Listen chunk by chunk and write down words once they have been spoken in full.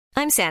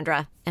I'm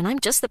Sandra, and I'm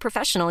just the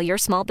professional your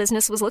small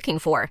business was looking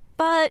for.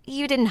 But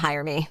you didn't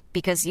hire me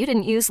because you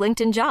didn't use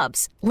LinkedIn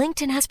Jobs.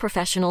 LinkedIn has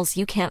professionals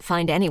you can't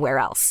find anywhere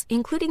else,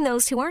 including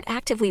those who aren't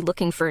actively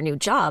looking for a new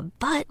job,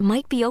 but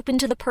might be open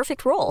to the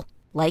perfect role,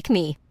 like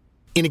me.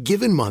 In a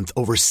given month,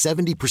 over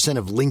 70%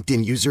 of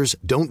LinkedIn users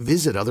don't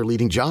visit other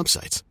leading job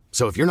sites.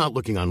 So if you're not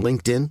looking on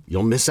LinkedIn,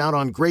 you'll miss out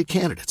on great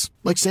candidates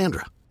like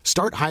Sandra.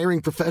 Start hiring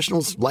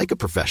professionals like a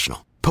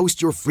professional.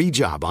 Post your free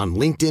job on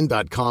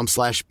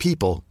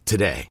linkedin.com/people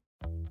today.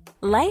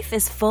 Life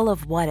is full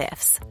of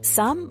what-ifs.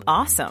 Some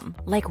awesome,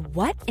 like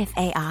what if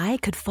AI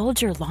could fold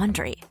your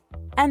laundry?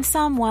 And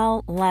some,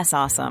 well, less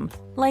awesome,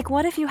 like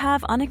what if you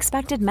have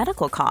unexpected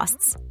medical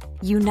costs?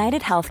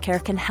 United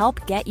Healthcare can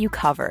help get you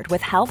covered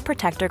with Health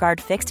Protector Guard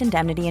fixed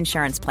indemnity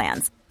insurance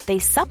plans. They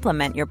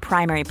supplement your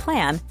primary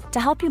plan to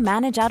help you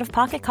manage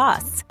out-of-pocket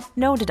costs.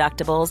 No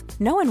deductibles,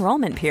 no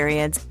enrollment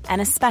periods,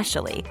 and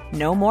especially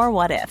no more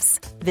what-ifs.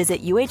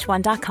 Visit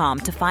uh1.com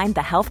to find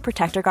the Health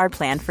Protector Guard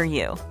plan for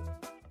you.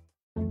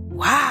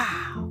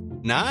 Wow.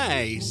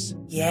 Nice.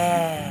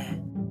 Yeah.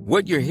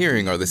 What you're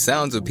hearing are the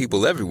sounds of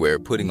people everywhere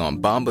putting on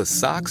Bombas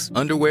socks,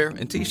 underwear,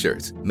 and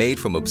T-shirts made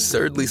from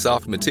absurdly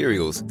soft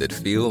materials that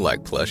feel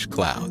like plush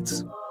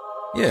clouds.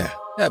 Yeah,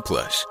 that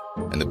plush.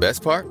 And the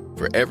best part?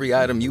 For every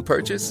item you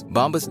purchase,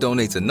 Bombas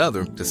donates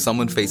another to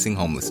someone facing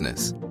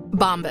homelessness.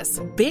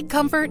 Bombas. Big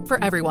comfort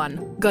for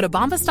everyone. Go to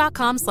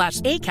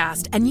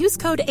bombas.com/ACAST and use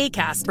code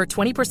ACAST for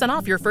 20%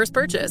 off your first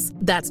purchase.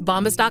 That's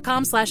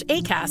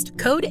bombas.com/ACAST.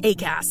 Code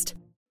ACAST.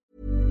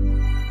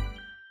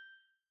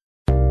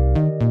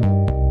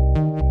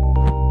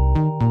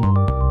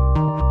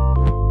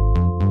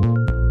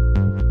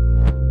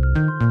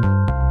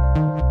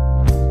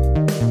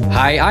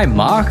 Hi, I'm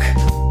Mark.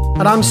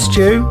 And I'm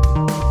Stu.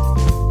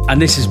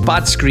 And this is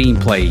Bad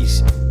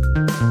Screenplays.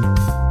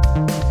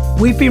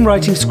 We've been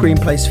writing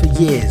screenplays for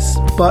years,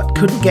 but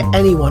couldn't get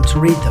anyone to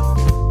read them.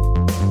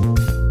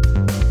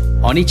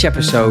 On each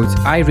episode,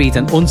 I read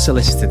an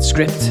unsolicited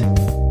script.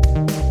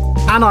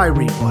 And I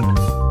read one.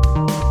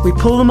 We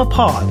pull them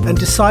apart and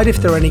decide if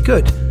they're any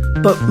good,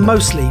 but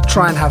mostly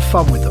try and have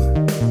fun with them.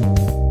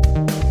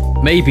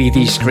 Maybe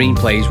these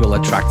screenplays will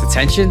attract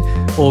attention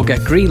or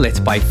get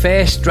greenlit by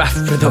First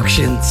Draft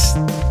Productions,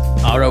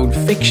 our own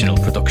fictional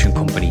production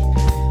company.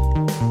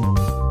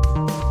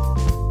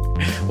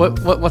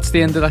 What's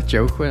the end of that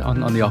joke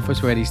on The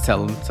Office where he's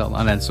telling,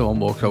 and then someone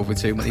walks over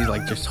to him and he's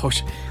like, just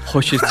shuts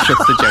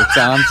the joke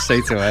down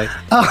straight away.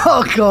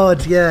 Oh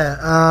God, yeah.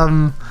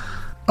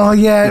 Oh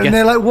yeah, and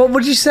they're like, "What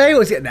would you say?"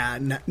 Or is it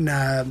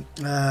nah?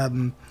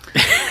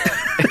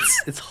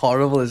 It's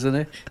horrible, isn't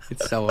it?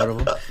 It's so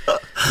horrible.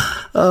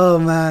 Oh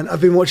man, I've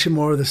been watching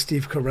more of the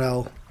Steve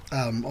Carell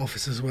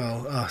Office as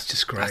well. Oh, it's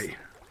just great.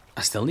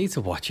 I still need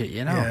to watch it,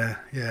 you know.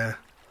 Yeah.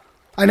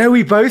 I know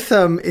we both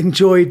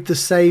enjoyed the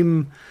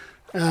same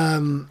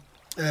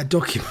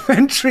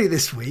documentary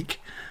this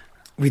week.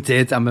 We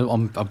did. I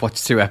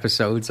watched 2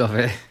 episodes of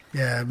it.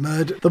 Yeah,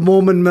 the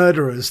Mormon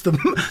murderers. The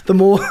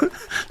more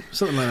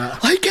something like that.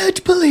 I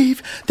can't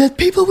believe that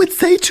people would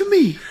say to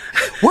me,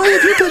 "Why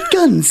have you got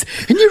guns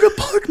in your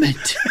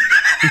apartment?"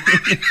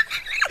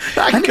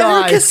 That guy.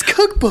 America's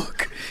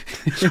cookbook.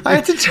 I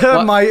had to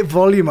turn my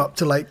volume up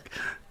to like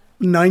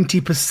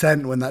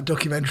 90% when that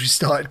documentary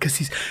started because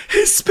he's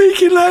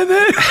speaking like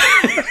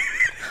that.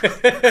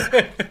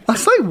 I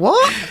was like,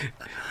 what?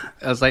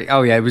 I was like,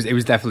 oh yeah, it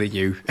was definitely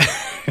you.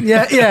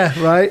 yeah,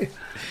 right.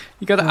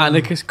 You got an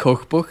anarchist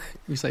cookbook.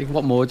 He's like,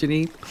 what more do you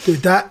need?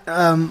 Dude, that,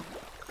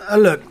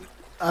 look,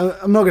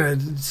 I'm not going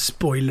to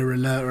spoiler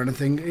alert or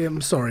anything.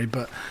 I'm sorry,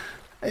 but,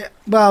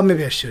 well,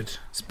 maybe I should.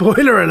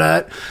 Spoiler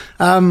alert.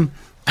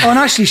 And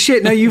actually,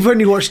 shit, no, you've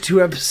only watched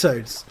 2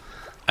 episodes.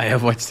 I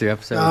have watched 2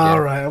 episodes. All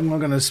right, I'm not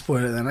going to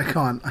spoil it then. I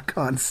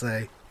can't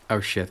say. Oh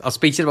shit! I'll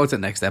speak to you about it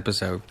next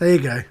episode. There you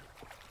go.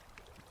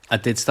 I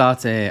did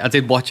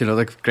watch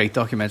another great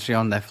documentary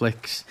on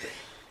Netflix.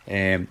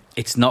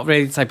 It's not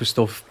really the type of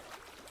stuff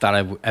that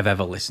I've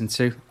ever listened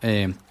to,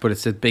 but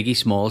it's a Biggie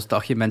Smalls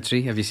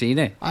documentary. Have you seen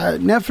it?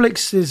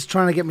 Netflix is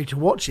trying to get me to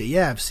watch it.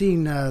 Yeah, I've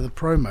seen the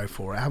promo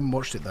for it. I haven't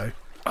watched it though.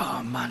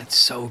 Oh man, it's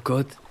so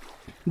good.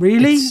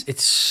 Really?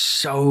 It's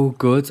so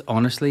good,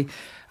 honestly.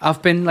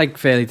 I've been like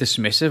fairly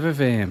dismissive of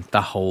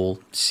the whole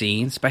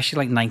scene,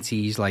 especially like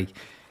 90s like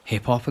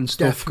hip hop and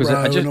stuff. Death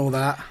Row and all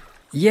that.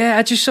 Yeah,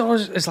 I just saw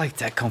it as like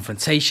that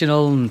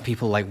confrontational and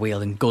people like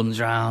wielding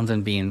guns around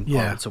and being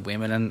horrible to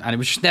women, and it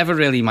was just never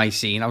really my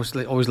scene. I was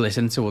always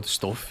listening to other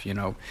stuff, you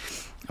know.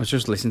 I was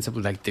just listening to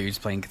like dudes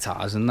playing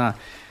guitars and that.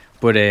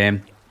 But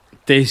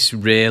this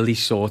really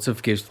sort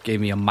of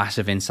gave me a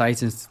massive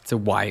insight into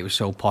why it was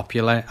so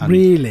popular and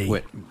really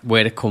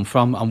where it come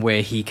from and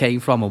where he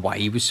came from and why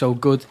he was so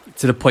good,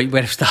 to the point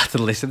where I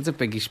started listening to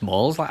Biggie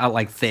Smalls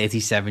at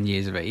 37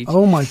 years of age.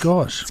 Oh my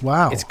gosh,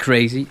 wow. It's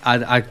crazy.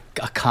 I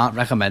can't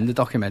recommend the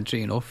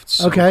documentary enough. It's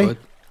so good.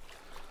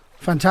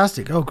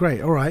 Fantastic. Oh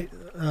great, all right.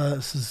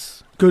 This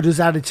is good as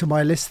added to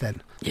my list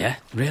then. Yeah,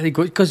 really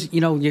good, because you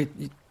know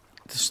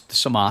there's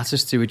some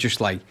artists who are just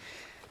like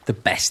the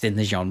best in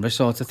the genre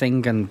sort of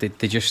thing, and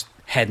they just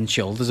head and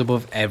shoulders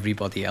above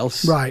everybody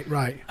else. Right.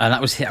 And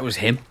that was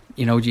him.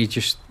 You know, he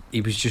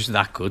was just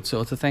that good,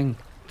 sort of thing.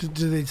 Did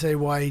they say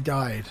why he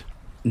died?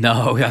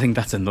 No, I think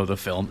that's another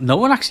film. No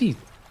one actually,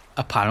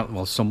 apparently,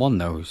 well, someone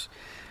knows,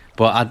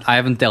 but I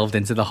haven't delved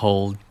into the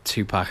whole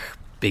Tupac,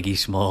 Biggie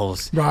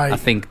Smalls. Right. I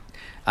think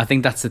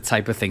that's the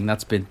type of thing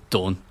that's been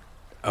done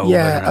over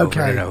and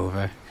over and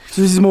over.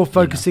 So this is more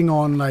focusing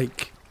on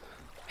like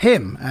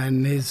him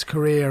and his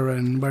career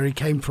and where he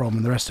came from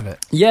and the rest of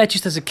it. Yeah,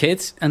 just as a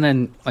kid, and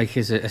then like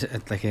his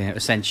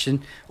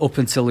ascension up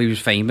until he was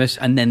famous,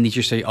 and then they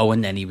just say, oh,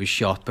 and then he was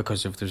shot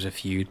because there's a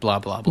feud, blah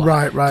blah blah.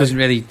 Right. Doesn't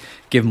really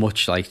give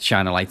much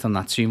shine a light on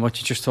that too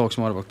much. It just talks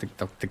more about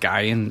the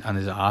guy and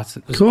his art,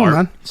 cool, art,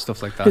 man,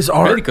 stuff like that. His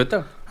art, really good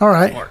though. All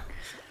right.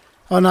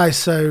 Oh, nice.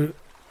 So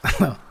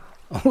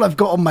all I've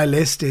got on my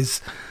list is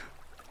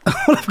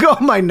all I've got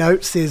on my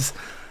notes is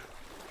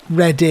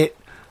Reddit.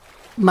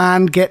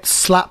 Man gets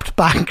slapped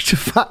back to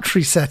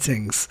factory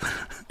settings.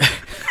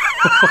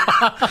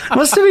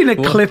 Must have been a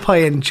clip I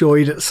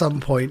enjoyed at some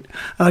point,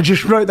 and I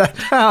just wrote that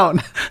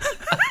down.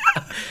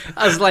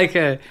 As like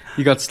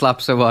you got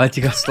slapped so hard,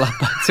 you got slapped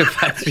back to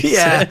factory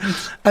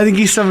settings. I think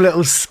he's some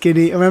little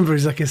skinny. I remember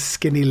he's like a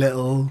skinny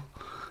little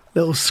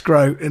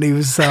scrote, and he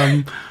was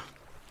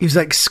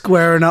like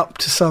squaring up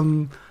to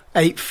some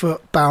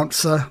 8-foot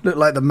bouncer, looked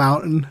like the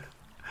Mountain.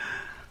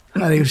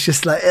 And he was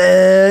just like,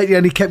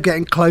 and he kept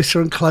getting closer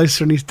and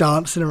closer, and he's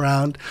dancing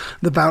around.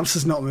 The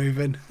bouncer's not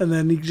moving, and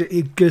then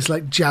he just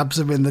like jabs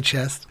him in the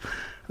chest.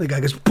 The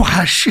guy goes,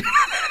 "Bash!"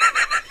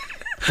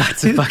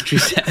 That's a factory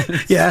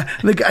sentence. Yeah,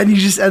 and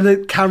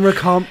the camera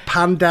can't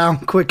pan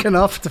down quick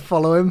enough to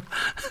follow him.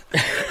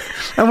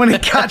 And when he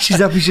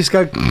catches up, he's just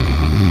going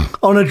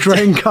on a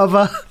drain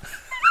cover.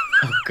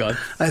 Oh God,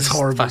 that's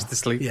horrible. Fast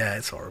asleep. Yeah,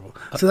 it's horrible.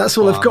 So that's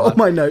all I've got on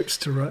my notes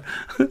to write.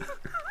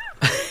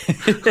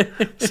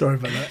 Sorry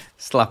about that.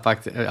 Slap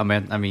back to, I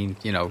mean,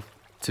 you know,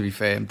 to be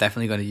fair, I'm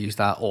definitely going to use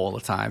that all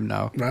the time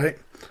now. Right.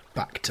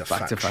 Back to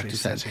factory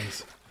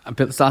settings.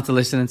 I started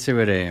listening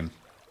to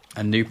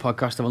a new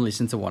podcast. I've only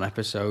listened to one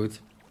episode.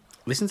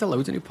 Listened to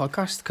loads of new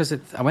podcasts because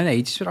I went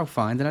ages without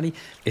finding any.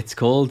 It's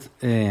called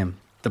The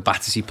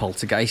Battersea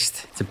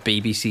Poltergeist. It's a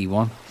BBC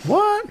one.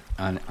 What?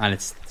 And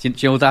it's, do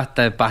you know that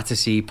the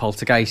Battersea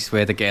Poltergeist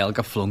where the girl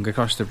got flung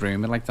across the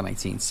room in like the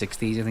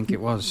 1960s, I think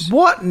it was.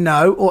 What?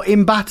 No, or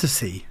in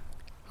Battersea?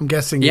 I'm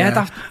guessing.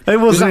 Yeah. It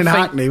wasn't in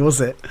Hackney,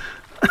 was it?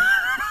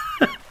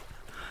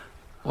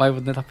 Why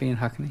wouldn't that be in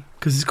Hackney?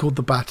 Because it's called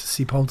The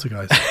Battersea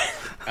Poltergeist.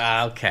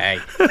 Okay.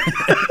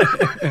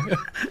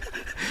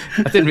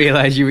 I didn't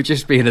realise you were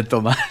just being a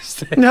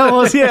dumbass. No, I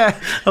was. Yeah,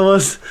 I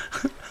was.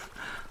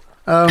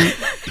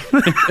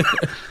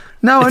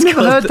 No, I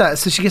never heard that.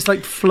 So she gets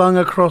like flung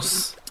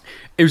across.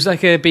 It was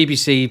like a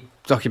BBC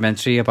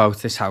documentary about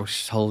this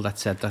household that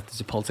said that there's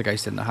a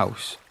poltergeist in the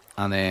house,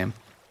 and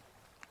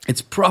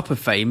it's proper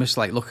famous.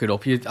 Like, look it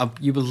up.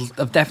 You will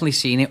have definitely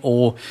seen it,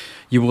 or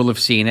you will have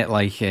seen it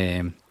like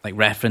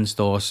referenced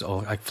or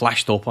like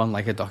flashed up on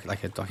like a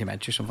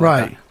documentary or something.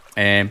 Right. Like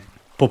that.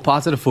 But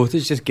part of the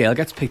footage, this girl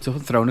gets picked up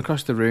and thrown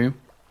across the room,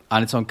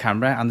 and it's on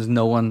camera, and there's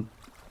no one.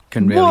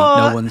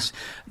 No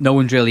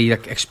one's really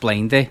like,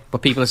 explained it,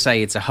 but people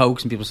say it's a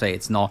hoax and people say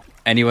it's not.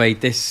 Anyway,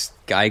 this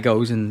guy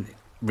goes and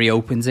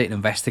reopens it and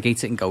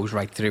investigates it and goes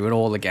right through it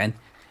all again.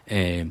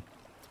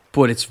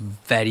 But it's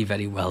very,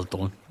 very well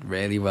done,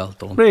 really well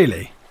done.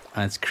 Really?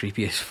 And it's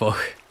creepy as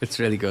fuck. It's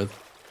really good.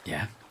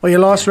 Yeah. Well, your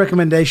last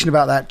recommendation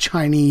about that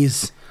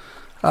Chinese,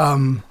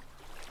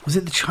 was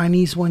it the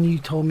Chinese one you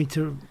told me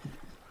to?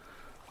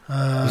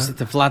 Was it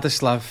the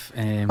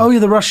Vladislav? Oh, yeah,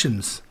 the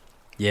Russians.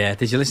 Yeah,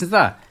 did you listen to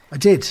that? I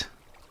did.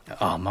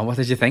 Oh man, what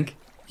did you think?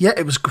 Yeah,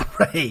 it was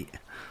great.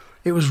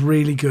 It was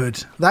really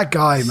good. That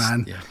guy,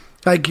 man,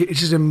 like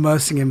he's just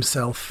immersing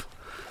himself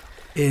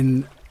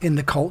in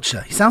the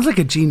culture. He sounds like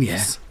a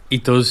genius. Yeah, he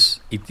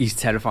does. He's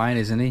terrifying,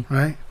 isn't he?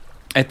 Right.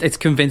 It's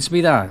convinced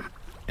me that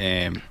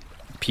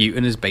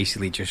Putin is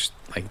basically just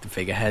like the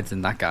figurehead,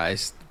 and that guy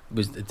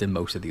did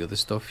most of the other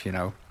stuff. You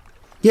know.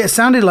 Yeah, it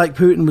sounded like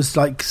Putin was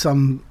like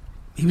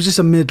he was just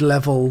a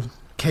mid-level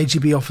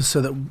KGB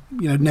officer that,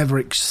 you know, never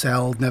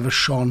excelled, never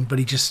shone, but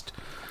he just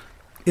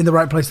in the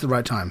right place at the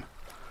right time.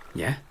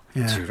 Yeah.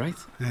 You're right.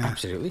 Yeah.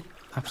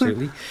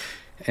 Absolutely.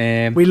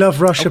 We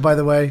love Russia, by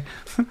the way.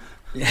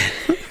 Yeah,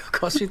 of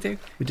course we do.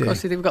 We do. Of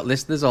course we do. We've got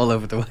listeners all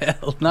over the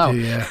world now.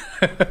 We do, yeah.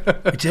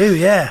 We do,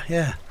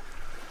 yeah.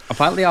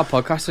 Apparently our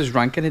podcast is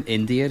ranking in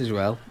India as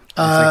well.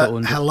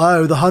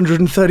 Hello, the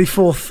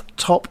 134th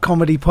top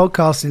comedy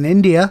podcast in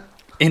India.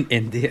 In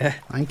India.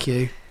 Thank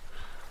you.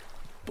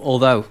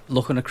 Although,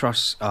 looking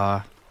across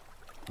our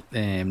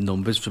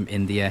numbers from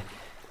India,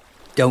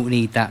 don't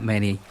need that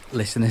many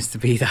listeners to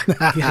be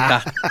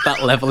that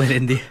level in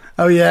India.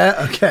 Oh,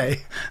 yeah?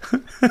 Okay.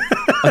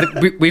 I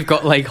think we've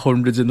got like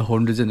hundreds and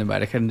hundreds in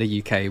America and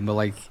the UK, and we're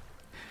like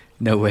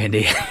nowhere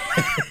near.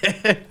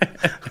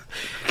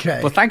 Okay.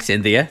 But thanks,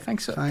 India.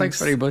 Thanks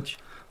very much.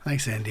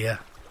 Thanks, India.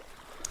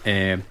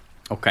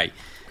 Okay.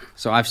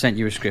 So I've sent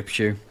you a script,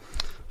 Stu.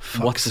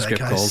 What's the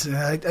script called?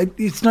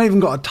 It's not even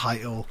got a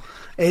title.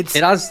 It's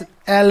It has...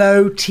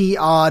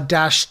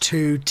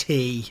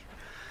 LOTR-2T,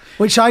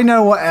 which I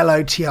know what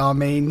LOTR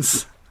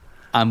means.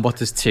 And what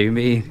does 2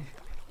 mean?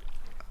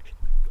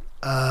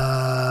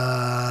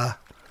 I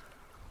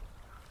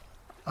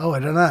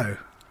don't know.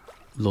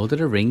 Lord of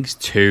the Rings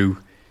 2.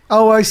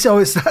 Oh, I see.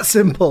 It's that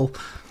simple.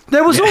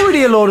 There was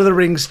already a Lord of the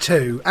Rings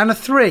 2 and a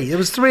 3. There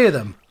was 3 of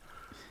them.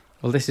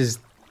 Well, this is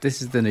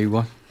the new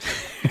one.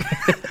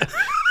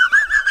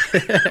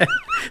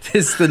 This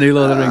is the new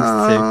Lord of the Rings 2.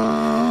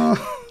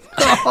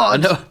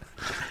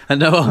 I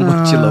know how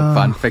much you love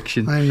fan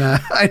fiction. I know.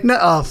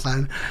 Oh,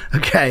 fan.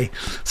 Okay.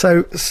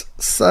 So,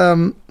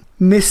 some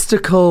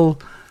mystical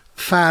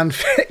fan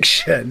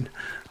fiction.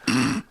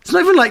 It's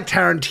not even like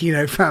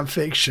Tarantino fan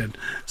fiction.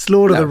 It's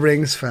Lord of the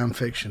Rings fan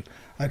fiction.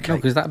 Okay. No,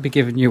 because that'd be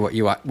giving you what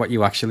you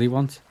actually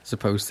want, as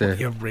opposed to... What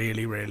you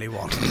really, really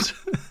want.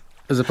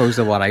 As opposed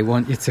to what I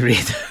want you to read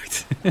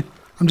out.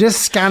 I'm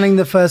just scanning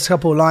the first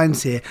couple of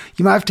lines here.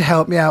 You might have to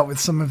help me out with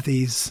some of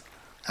these.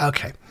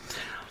 Okay.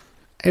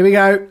 Here we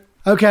go.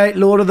 Okay,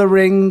 Lord of the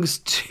Rings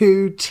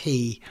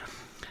 2T.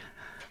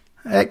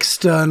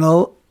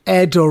 External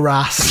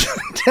Edoras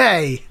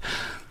Day.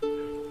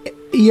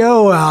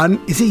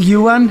 Eowyn. Is it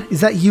Ewan? Is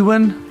that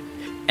Ewan?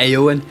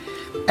 Eowyn.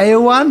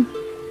 Eowyn?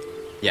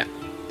 Yeah.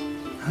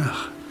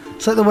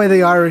 It's like the way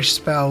the Irish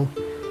spell.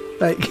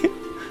 Like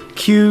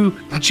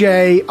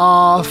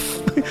QJR.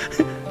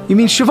 You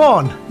mean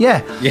Siobhan?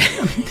 Yeah. Yeah.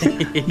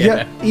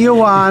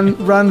 Eowyn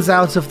runs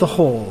out of the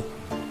hall,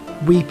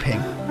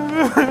 weeping.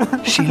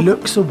 She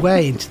looks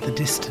away into the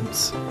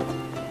distance.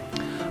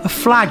 A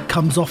flag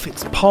comes off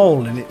its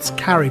pole and it's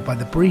carried by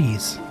the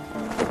breeze.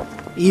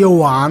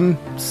 Eowyn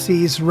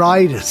sees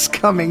riders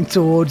coming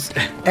towards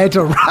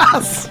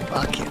Edoras.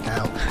 Fucking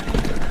hell.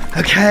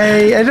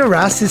 Okay,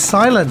 Edoras is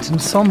silent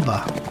and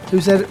somber.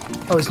 Who's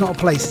Oh, it's not a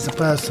place, it's a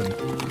person.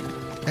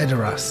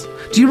 Edoras.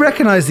 Do you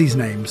recognise these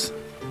names?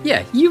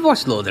 Yeah, you've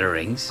watched Lord of the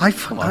Rings.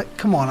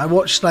 Come on, I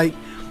watched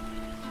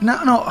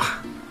not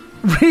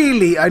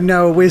really. I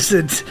know a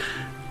wizard,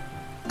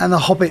 and the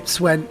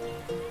hobbits went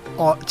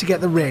to get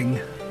the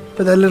ring,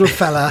 but the little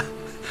fella,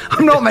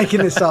 I'm not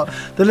making this up.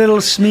 The little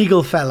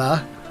Smeagol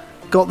fella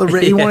got the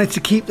ring. He wanted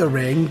to keep the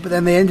ring, but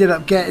then they ended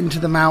up getting to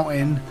the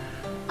mountain,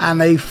 and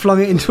they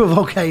flung it into a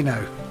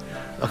volcano.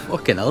 Oh,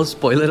 fucking hell!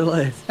 Spoiler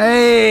alert.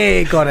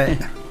 Hey, got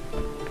it.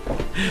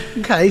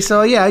 Okay,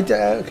 so yeah,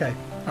 okay,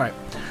 all right.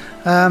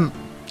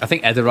 I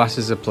think Edoras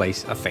is a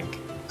place. I think.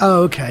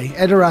 Oh, okay.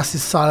 Edoras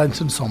is silent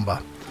and somber.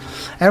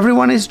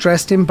 Everyone is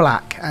dressed in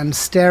black and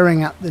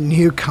staring at the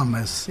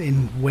newcomers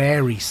in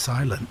wary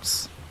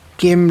silence.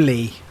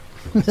 Gimli.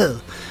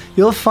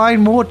 You'll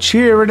find more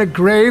cheer in a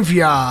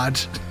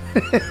graveyard.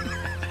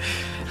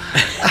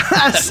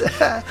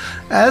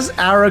 As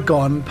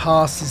Aragorn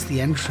passes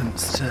the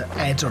entrance to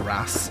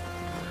Edoras,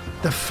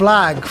 the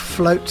flag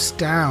floats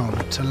down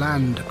to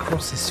land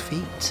across his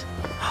feet.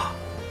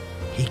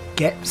 He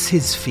gets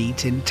his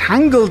feet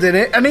entangled in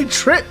it and he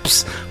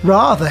trips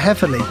rather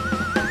heavily.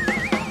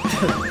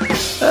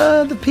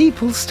 The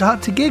people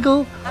start to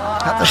giggle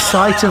at the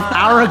sight of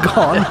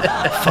Aragorn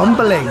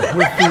fumbling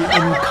with the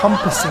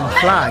encompassing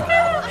flag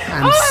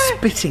and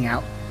spitting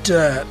out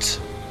dirt.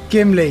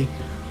 Gimli,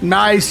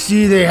 I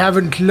see they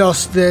haven't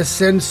lost their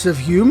sense of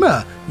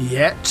humour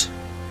yet.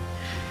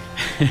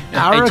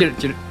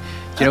 Do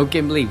you know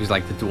Gimli was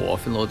like the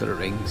dwarf in Lord of the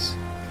Rings?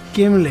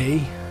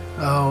 Gimli?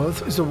 Oh,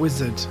 it was a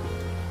wizard.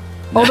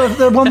 Oh,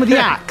 the one with the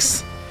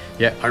axe.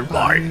 Yeah,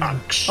 my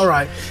axe. All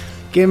right,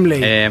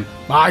 Gimli.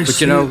 But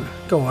you know,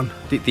 go on.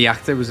 The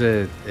actor was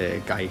a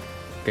guy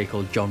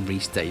called John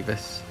Rhys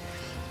Davies,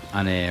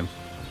 and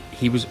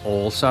he was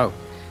also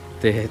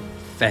the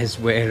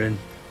fez-wearing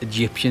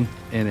Egyptian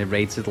in a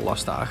Raid to the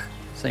Lost Ark.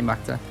 Same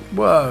actor.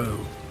 Whoa.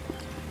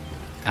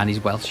 And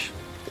he's Welsh.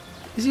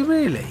 Is he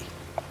really?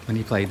 When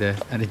he played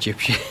an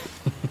Egyptian.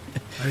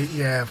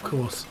 Yeah, of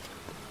course.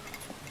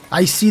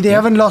 I see they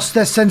haven't lost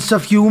their sense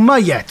of humour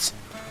yet,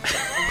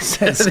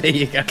 says There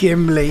you go.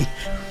 Gimli.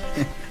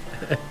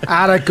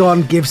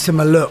 Aragorn gives him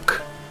a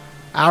look.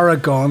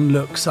 Aragorn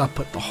looks up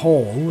at the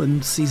hall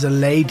and sees a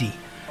lady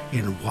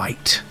in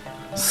white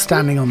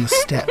standing on the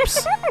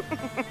steps.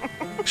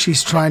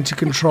 She's trying to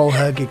control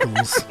her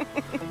giggles.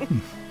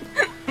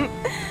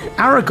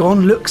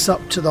 Aragorn looks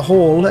up to the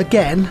hall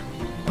again,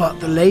 but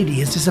the lady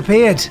has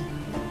disappeared.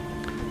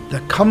 The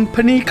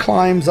company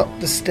climbs up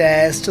the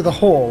stairs to the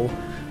hall,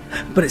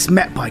 but it's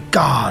met by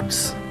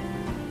guards.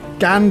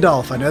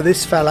 Gandalf, I know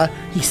this fella,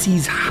 he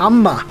sees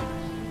Hammer.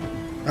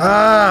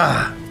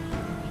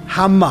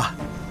 Hammer.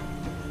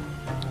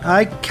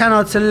 I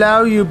cannot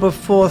allow you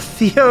before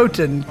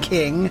Theoden,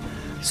 King,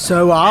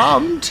 so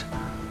armed.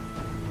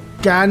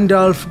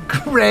 Gandalf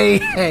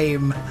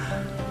Greyheim,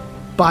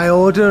 by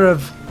order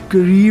of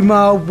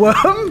Grima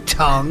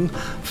Wormtongue.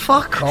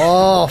 Fuck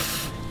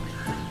off.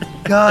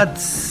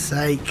 God's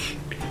sake.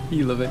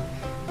 You love it.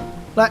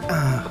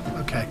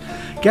 Okay.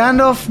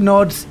 Gandalf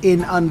nods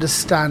in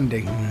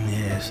understanding,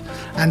 yes,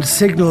 and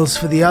signals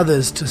for the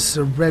others to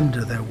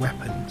surrender their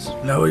weapons.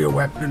 Lower your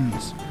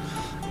weapons.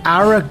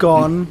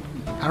 Aragorn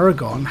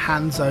Aragorn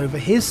hands over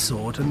his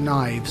sword and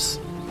knives.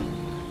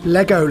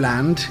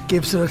 Legoland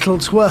gives a little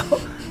twirl.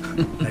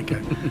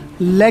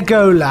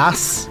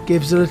 Legolas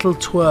gives a little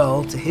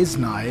twirl to his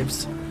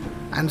knives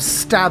and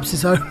stabs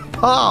his own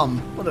palm.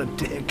 What a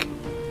dick.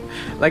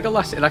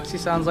 Legolas, it actually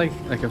sounds like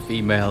a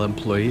female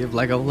employee of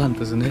Legoland,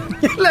 doesn't it?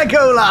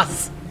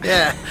 Legolas!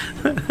 Yeah.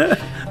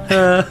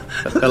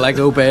 The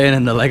Lego Burn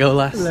and the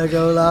Legolas.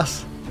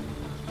 Legolas.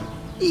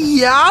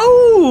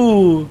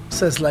 Yow!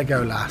 Says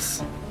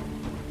Legolas.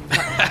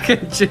 I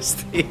can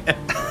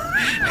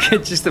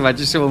just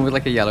imagine someone with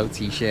like a yellow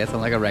t-shirt and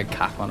like a red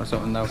cap on or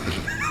something though.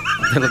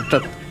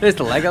 There's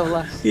the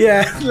Legolas.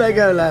 Yeah,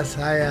 Legolas.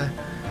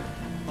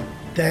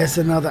 There's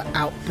another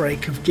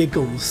outbreak of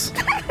giggles.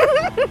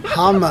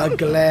 Hammer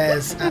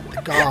glares at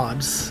the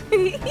guards,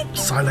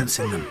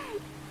 silencing them.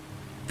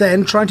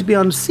 Then, trying to be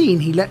unseen,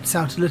 he lets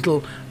out a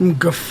little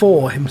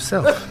guffaw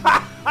himself.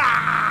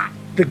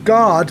 The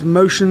guard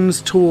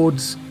motions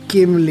towards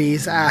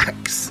Gimli's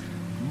axe.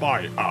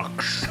 My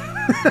axe.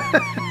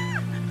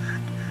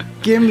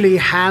 Gimli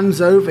hands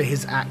over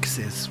his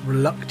axes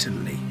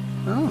reluctantly.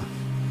 Oh.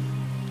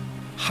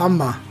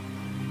 Hummer,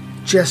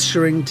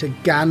 gesturing to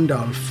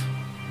Gandalf.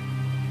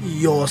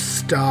 Your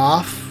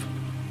staff?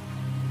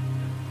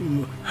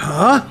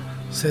 Huh?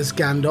 Says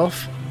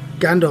Gandalf.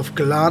 Gandalf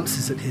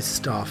glances at his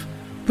staff.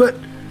 But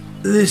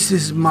this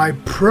is my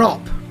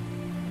prop.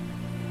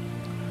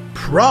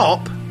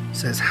 Prop?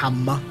 Says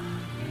Hammer.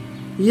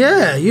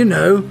 Yeah, you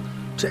know,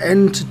 to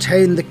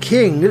entertain the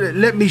king.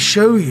 Let me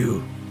show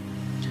you.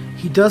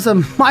 He does a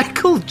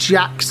Michael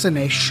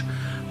Jackson-ish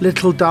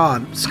little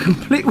dance,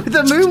 complete with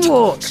a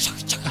moonwalk.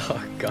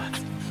 Oh, God.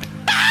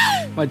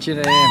 Imagine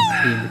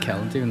Ian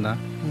McKellen doing that.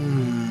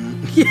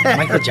 Yeah.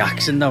 Michael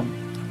Jackson, though.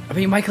 I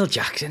mean, Michael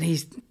Jackson,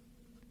 he's...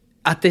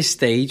 At this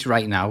stage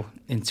right now,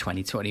 in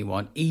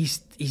 2021, he's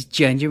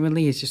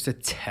genuinely is just a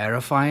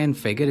terrifying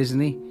figure, isn't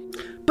he?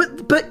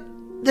 But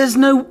there's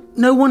no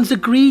one's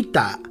agreed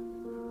that.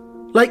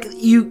 Like,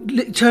 you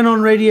turn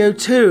on Radio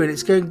 2 and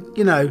it's going,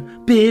 you know,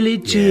 Billie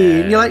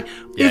Jean. You're like,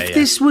 if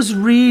this was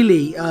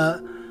really,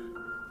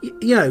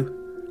 you know,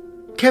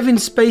 Kevin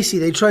Spacey,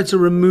 they tried to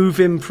remove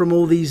him from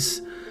all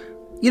these,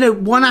 you know,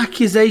 one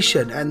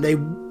accusation and they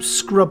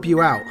scrub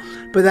you out.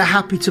 But they're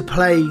happy to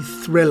play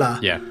Thriller.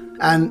 Yeah.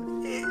 And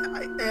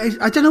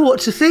I don't know what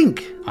to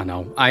think. I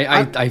know.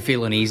 I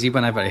feel uneasy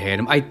whenever I hear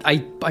him.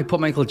 I put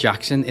Michael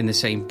Jackson in the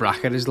same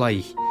bracket as,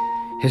 like,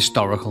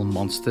 historical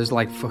monsters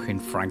like fucking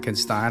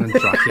Frankenstein and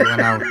Dracula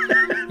now.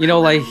 You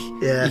know, like,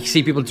 you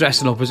see people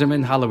dressing up as him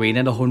in Halloween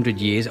in 100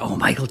 years. Oh,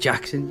 Michael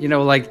Jackson. You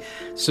know, like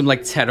some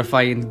like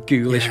terrifying,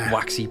 ghoulish,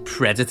 waxy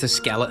predator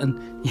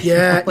skeleton.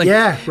 Yeah, like,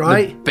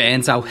 right.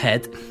 Burnt out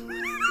head.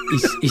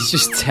 He's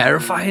just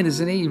terrifying,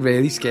 isn't he? He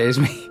really scares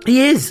me.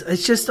 He is.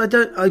 It's just,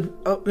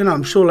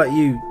 I'm sure like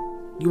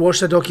you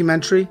watched that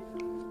documentary?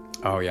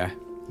 Oh, yeah.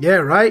 Yeah,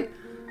 right?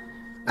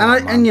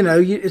 And you know,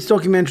 it's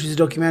documentary's a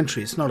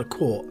documentary. It's not a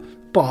court.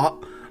 But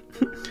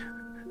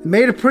it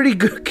made a pretty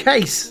good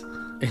case.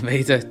 It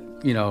made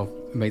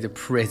a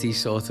pretty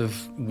sort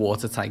of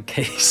watertight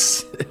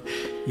case.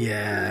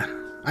 Yeah.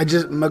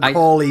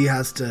 Macaulay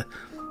has to,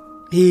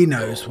 he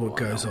knows what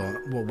goes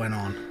on, what went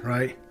on,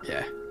 right?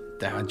 Yeah.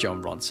 Down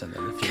John Ronson.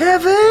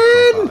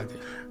 Kevin!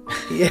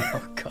 Yeah.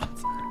 Oh, God.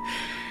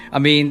 I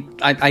mean,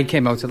 I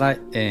came out of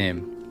that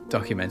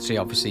documentary,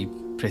 obviously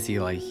pretty,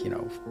 like, you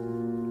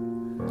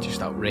know,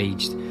 just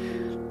outraged.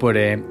 But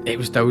it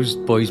was those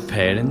boys'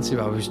 parents who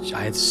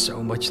I had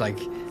so much, like,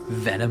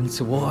 venom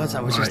towards.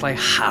 I was just like,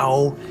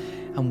 how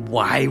and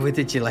why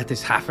did you let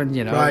this happen?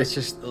 You know, it's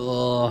just,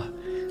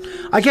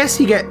 I guess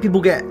people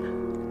get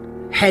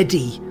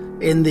heady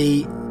in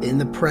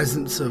the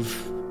presence of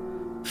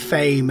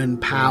fame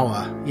and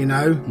power. You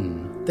know,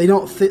 they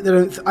don't.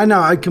 I know.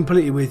 I'm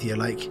completely with you.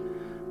 Like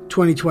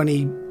 2020,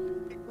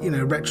 you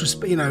know,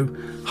 retrospect. You know,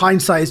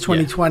 hindsight is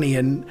 2020,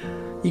 and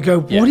you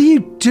go, what are you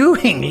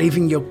doing,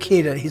 leaving your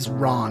kid at his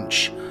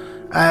ranch?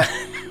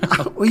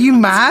 Were you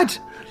mad?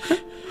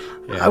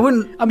 I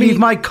wouldn't leave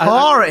my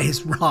car at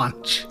his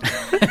ranch.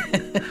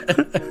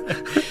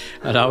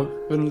 I know.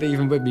 Wouldn't leave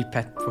him with me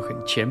pet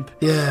fucking chimp.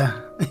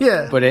 Yeah.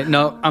 But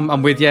no,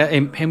 I'm with you.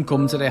 Him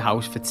coming to their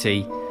house for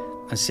tea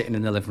and sitting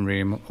in the living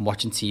room and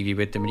watching TV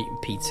with them and eating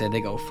pizza. They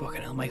go,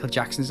 fucking hell, Michael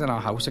Jackson's in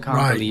our house. I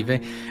can't believe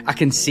it. I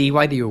can see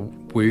why they were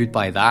wooed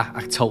by that.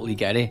 I totally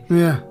get it.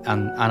 Yeah.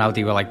 And how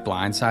they were like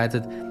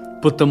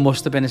blindsided. But there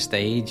must have been a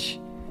stage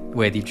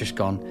where they've just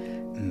gone,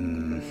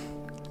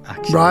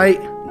 actually, right.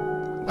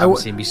 I haven't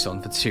seen my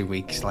son for 2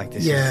 weeks. Like,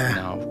 this is,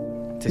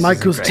 no. This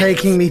Michael's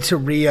taking me to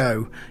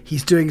Rio.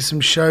 He's doing some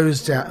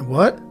shows down.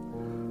 What?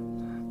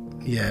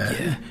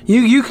 Yeah.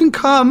 You can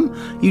come.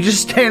 You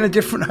just stay in a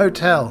different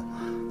hotel.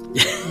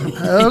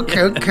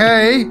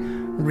 Okay.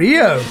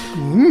 Rio.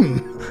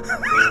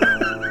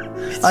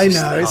 I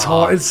know, it's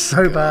hot. It's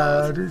so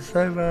bad. It's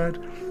so bad.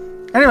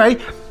 Anyway,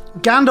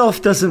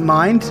 Gandalf doesn't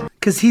mind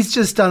because he's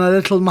just done a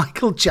little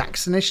Michael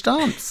Jackson-ish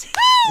dance.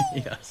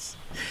 Yes.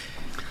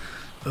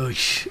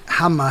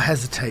 Hammer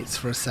hesitates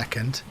for a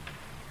second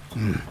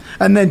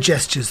and then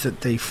gestures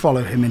that they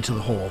follow him into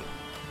the hall.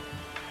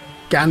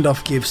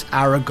 Gandalf gives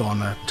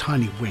Aragorn a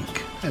tiny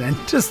wink and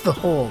enters the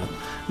hall,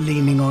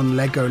 leaning on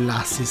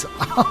Legolas's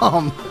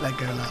arm.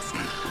 Legolas.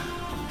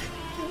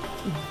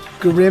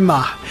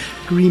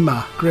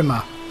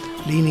 Grima,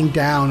 leaning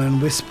down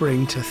and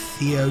whispering to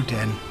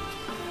Theoden.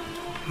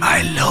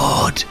 My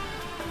lord,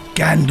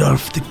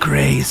 Gandalf the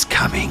Grey is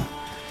coming.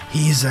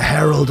 He is a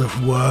herald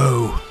of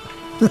woe.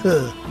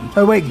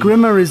 Oh wait,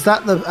 Grima, is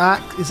that the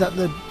act? Is that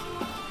the?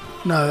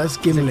 No, that's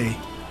Gimli.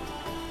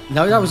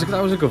 No, that was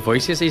a good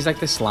voice. He's like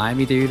the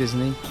slimy dude, isn't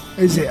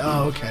he? Is it?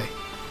 Oh, okay.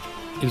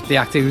 He was the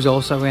actor who's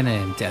also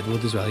in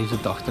Deadwood as well. He's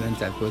a doctor in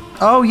Deadwood.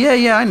 Oh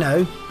yeah, I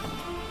know.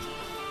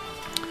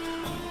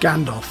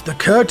 Gandalf, the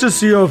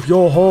courtesy of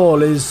your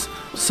hall is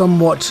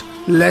somewhat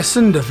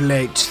lessened of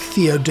late,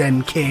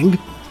 Theoden King.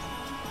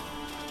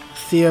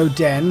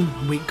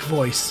 Theoden, weak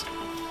voice.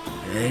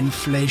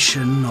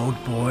 Inflation,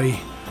 old boy.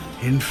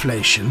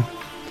 Inflation.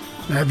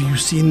 Have you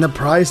seen the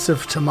price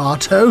of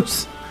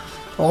tomatoes?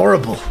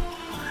 Horrible.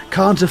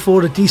 Can't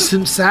afford a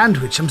decent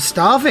sandwich. I'm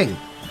starving.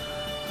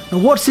 Now,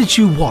 what's it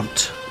you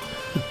want?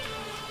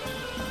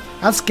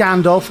 As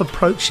Gandalf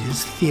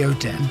approaches,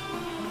 Theoden,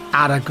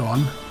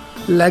 Aragorn,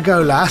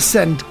 Legolas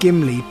and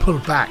Gimli pull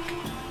back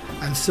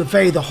and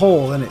survey the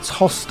hall and its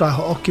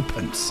hostile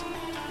occupants.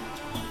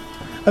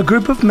 A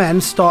group of men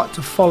start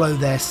to follow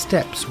their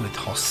steps with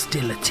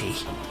hostility.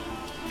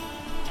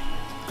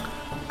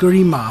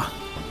 Grima,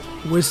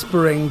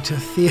 whispering to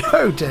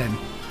Theoden,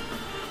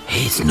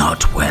 he's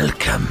not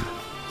welcome.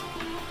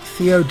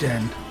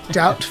 Theoden,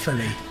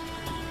 doubtfully,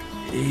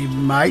 he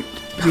might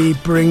be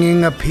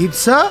bringing a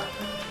pizza?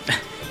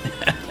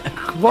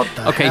 What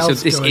the okay, so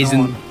hell's this going isn't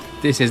on?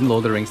 This isn't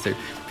Lord of the Rings 2.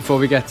 Before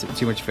we get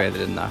too much further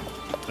than that,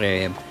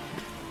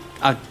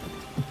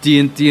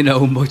 do you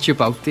know much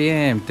about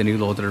the new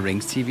Lord of the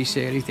Rings TV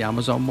series, the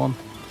Amazon one?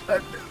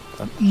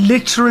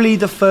 Literally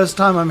the first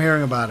time I'm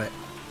hearing about it.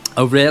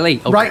 Oh, really?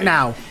 Okay. Right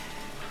now.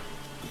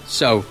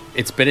 So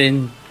it's been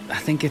in. I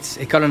think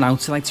it got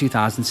announced in like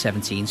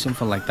 2017,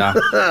 something like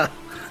that.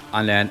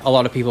 And then a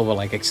lot of people were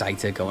like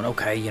excited, going,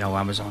 "Okay,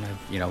 Amazon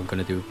are going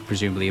to do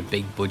presumably a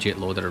big budget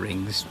Lord of the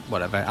Rings,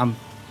 whatever." I'm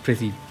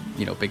pretty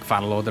big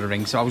fan of Lord of the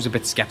Rings, so I was a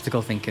bit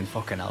skeptical, thinking,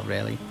 "Fucking hell,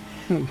 really?"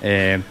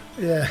 Yeah.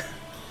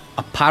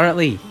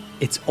 Apparently,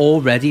 it's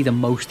already the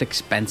most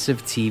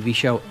expensive TV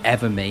show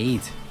ever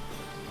made.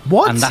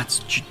 What? And that's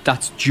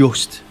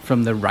just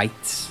from the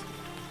rights.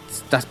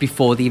 That's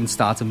before they even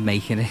started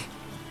making it.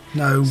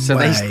 No So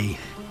way.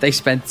 They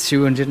spent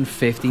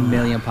 £250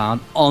 million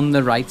on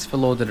the rights for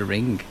Lord of the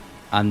Ring,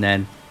 and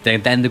then they're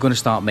going to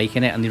start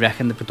making it, and they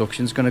reckon the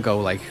production's going to go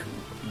like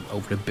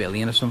over $1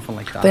 billion or something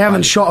like that. They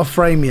haven't shot a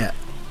frame yet.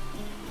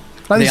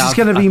 Like, this is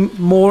going to be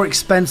more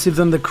expensive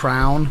than The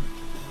Crown.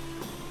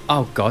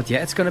 Oh god,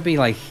 yeah, it's going to be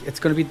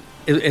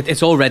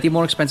it's already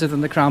more expensive than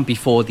The Crown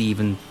before they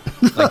even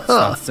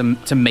start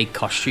to make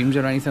costumes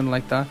or anything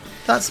like that.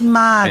 That's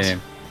mad.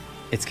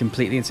 It's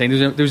completely insane.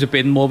 There was a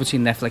bidding war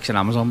between Netflix and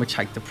Amazon, which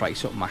hiked the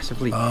price up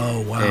massively.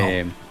 Oh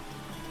wow!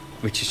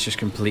 Which is just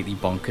completely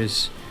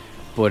bonkers.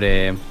 But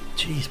jeez,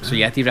 man. So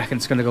yeah, they reckon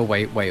it's going to go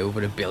way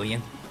over $1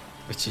 billion,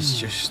 which is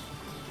just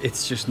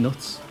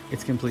nuts.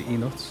 It's completely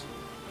nuts.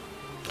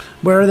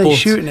 Where are they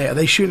shooting it? Are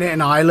they shooting it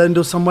in Ireland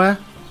or somewhere?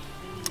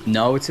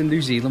 No, it's in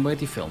New Zealand where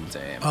they filmed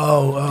the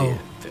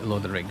Lord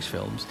of the Rings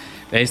films.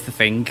 There's the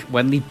thing: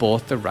 when they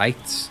bought the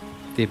rights,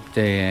 the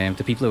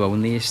people who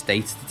own the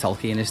estate, the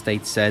Tolkien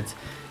estate, said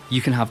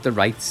you can have the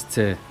rights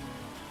to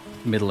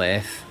Middle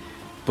Earth,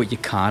 but you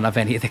can't have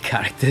any of the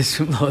characters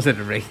from Lord of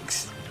the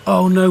Rings.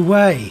 Oh, no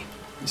way.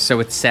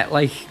 So it's set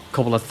like a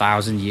couple of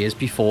thousand years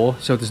before,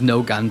 so there's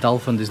no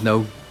Gandalf and there's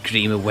no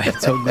Grima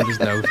Wormtongue and there's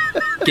no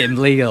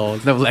Gimli or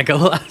no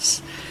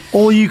Legolas.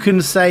 All you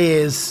can say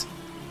is,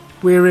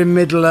 we're in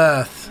Middle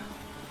Earth.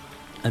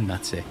 And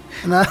that's it.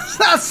 And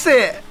that's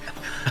it.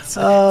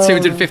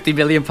 £250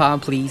 million,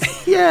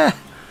 please. Yeah.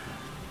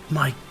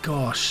 My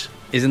gosh.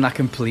 Isn't that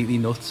completely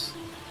nuts?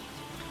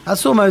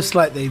 That's almost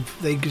like they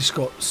just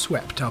got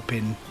swept up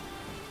in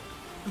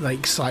the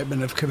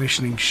excitement of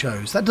commissioning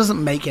shows. That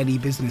doesn't make any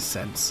business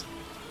sense.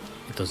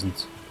 It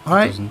doesn't. All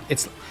right. It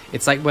doesn't.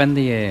 It's like when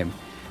the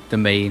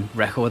main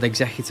record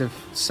executive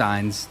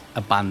signs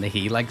a band that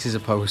he likes as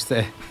opposed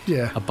to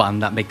a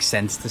band that makes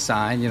sense to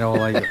sign.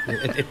 Like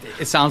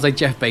it sounds like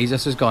Jeff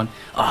Bezos has gone,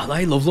 "Oh,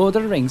 I love Lord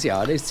of the Rings.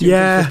 Yeah, it's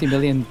 $250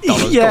 million.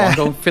 Yeah.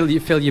 Go on, fill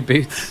your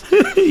boots."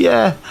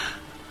 Yeah.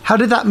 How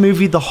did that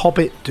movie The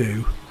Hobbit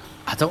do?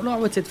 I don't know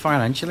how it did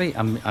financially.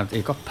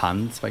 It got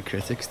panned by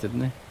critics,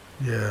 didn't it?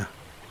 Yeah.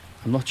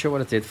 I'm not sure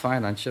what it did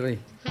financially.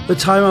 The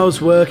time I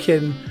was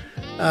working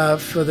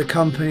for the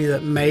company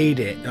that made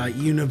it, like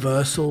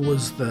Universal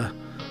was the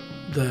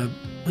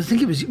I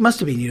think it must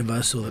have been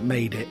Universal that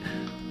made it,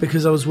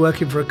 because I was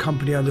working for a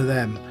company under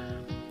them,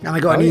 and I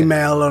got an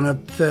email on a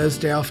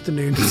Thursday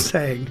afternoon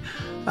saying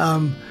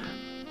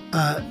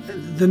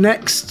the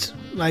next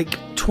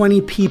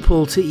 20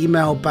 people to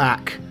email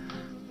back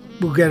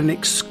will get an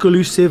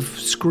exclusive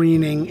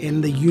screening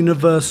in the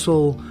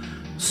Universal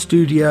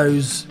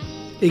Studios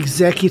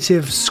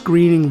executive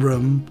screening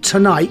room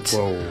tonight.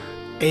 Whoa.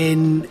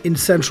 in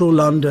central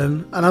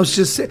London, and I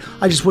just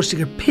watched it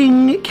go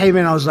ping. It came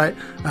in. I was like,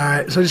 all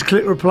right. So I just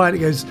clicked reply, and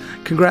it goes,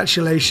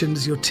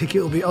 congratulations, your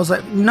ticket will be. I was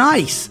like,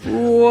 nice.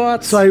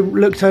 What? So I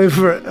looked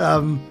over at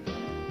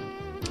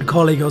a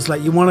colleague. I was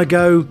like, you want to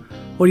go?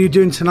 What are you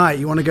doing tonight?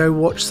 You want to go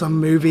watch some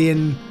movie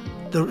in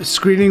the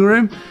screening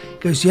room? He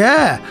goes,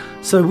 yeah.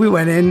 So we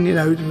went in.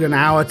 An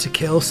hour to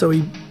kill. So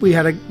we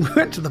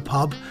went to the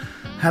pub.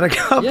 Had a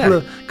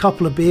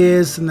couple of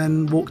beers and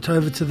then walked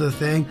over to the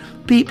thing.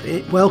 Beep,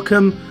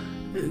 welcome,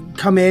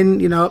 come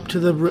in, up to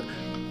the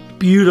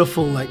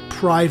beautiful, like,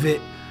 private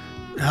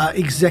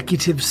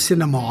executive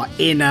cinema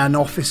in an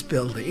office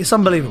building. It's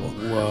unbelievable.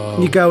 Whoa.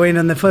 You go in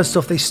and first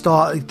off they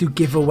do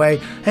giveaway.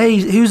 Hey,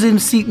 who's in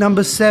seat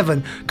number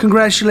 7?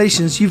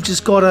 Congratulations, you've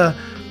just got a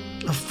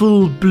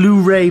full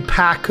Blu-ray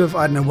pack of,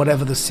 I don't know,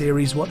 whatever the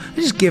series was.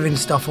 They're just giving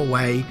stuff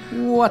away.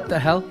 What the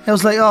hell? I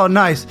was like, oh,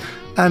 nice.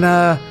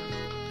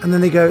 And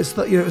then they go,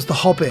 it was The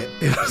Hobbit.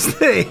 It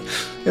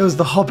was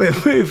the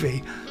Hobbit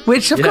movie,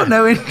 which I've got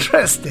no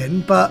interest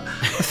in, but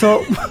I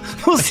thought,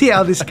 we'll see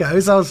how this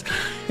goes. I'll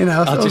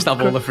just have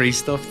all the free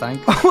stuff,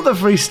 thanks. All the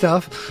free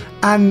stuff.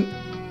 And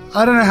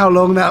I don't know how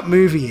long that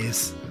movie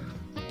is,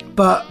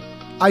 but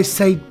I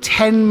say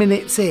 10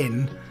 minutes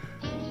in,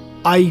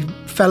 I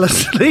fell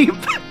asleep.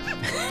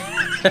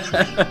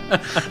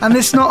 And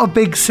it's not a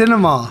big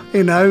cinema,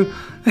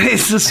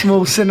 it's a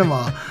small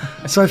cinema.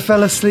 So I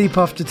fell asleep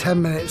after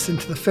 10 minutes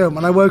into the film,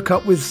 and I woke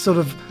up with sort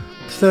of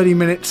 30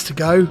 minutes to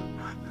go.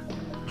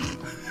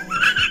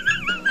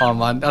 Oh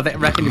man, I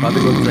reckon you might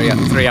have a good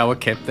 3-hour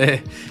kip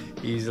there,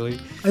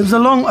 easily. It was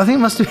I think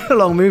it must have been a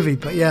long movie,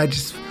 but yeah,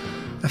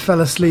 I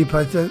fell asleep.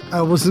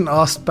 I wasn't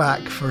asked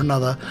back for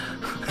another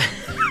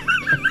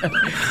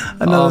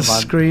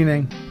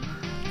screening.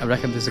 I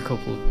reckon there's a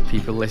couple of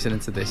people listening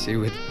to this who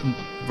would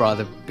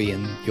rather be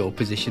in your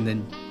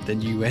position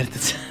than you were at the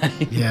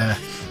time. Yeah.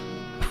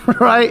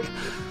 Right?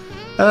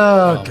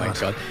 Oh, God. My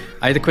God.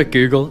 I had a quick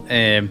Google.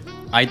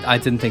 I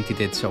didn't think they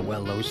did so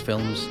well, those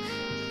films.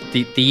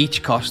 They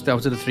each cost,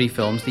 out of the 3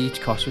 films, they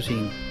each cost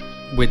between,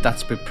 with that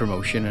split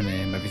promotion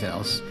and everything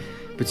else,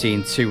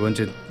 between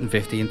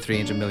 250 and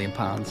 300 million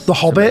pounds. The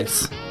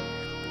Hobbits?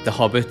 The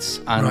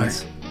Hobbits. And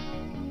right.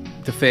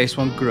 The first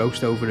one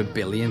grossed over $1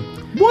 billion.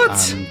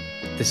 What? And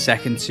the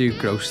second 2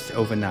 grossed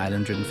over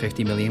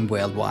 950 million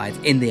worldwide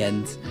in the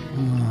end.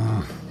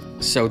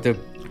 So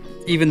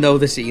even though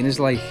the scene is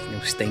like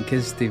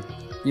stinkers, they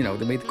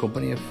made the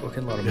company a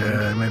fucking lot of money.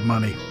 Yeah, they made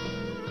money.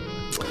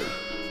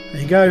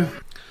 There you go.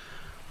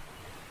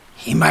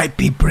 He might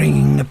be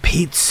bringing a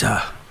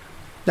pizza.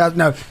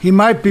 No, he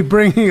might be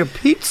bringing a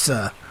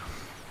pizza.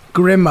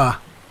 Grimmer,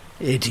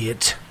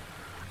 idiot.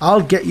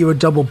 I'll get you a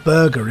double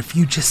burger if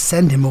you just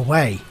send him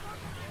away.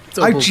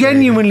 I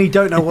genuinely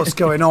don't know what's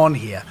going on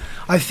here.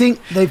 I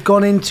think they've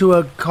gone into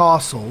a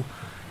castle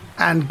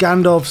and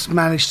Gandalf's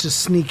managed to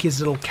sneak his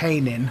little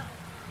cane in.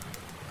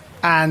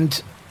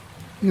 And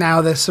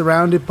now they're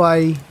surrounded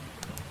by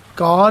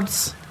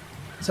guards.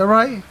 Is that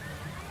right?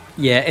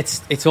 Yeah,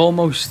 it's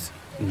almost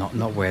not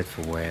word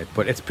for word,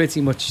 but it's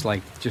pretty much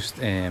like just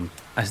an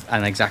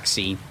exact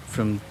scene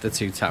from The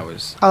Two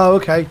Towers. Oh,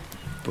 okay.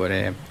 But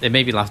it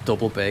made me laugh.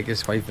 Double burger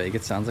is quite vague.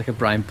 It sounds like a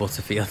Brian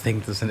Butterfield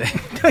thing, doesn't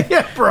it?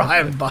 Yeah,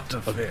 Brian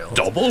Butterfield.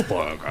 Double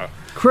burger.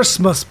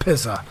 Christmas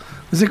pizza.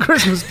 Was it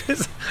Christmas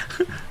pizza?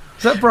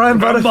 Is that Brian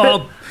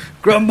Butterfield?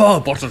 Grandma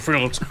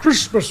Butterfield's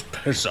Christmas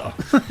pizza.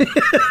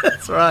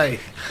 That's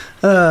right.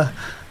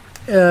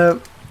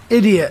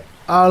 Idiot.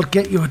 I'll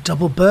get you a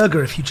double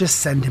burger if you just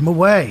send him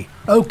away.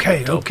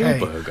 Okay. Double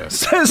burger.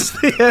 Says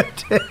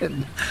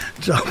Theoden.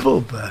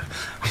 Double burger.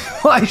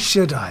 Why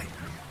should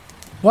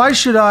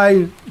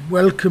I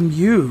welcome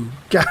you,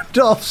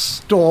 Gandalf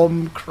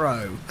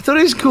Stormcrow? I thought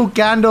he was called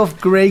Gandalf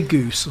Grey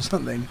Goose or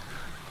something.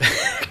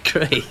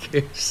 Grey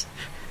Goose.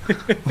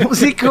 What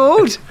was he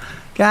called?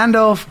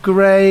 Gandalf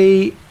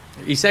Grey...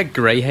 He said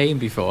Greyhaven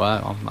before.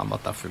 I'm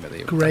not that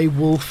familiar. Grey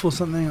Wolf or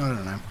something? I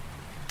don't know.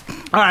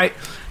 All right.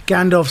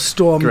 Gandalf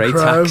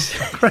Stormcrow.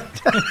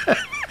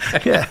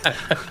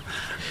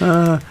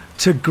 Yeah.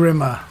 To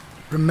Grimmer.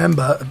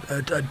 Remember,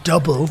 a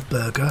double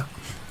burger.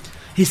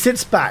 He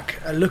sits back.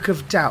 A look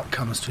of doubt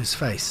comes to his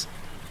face.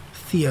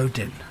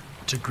 Theoden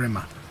to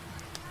Grimmer.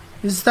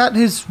 Is that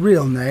his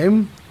real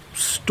name?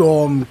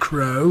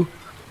 Stormcrow.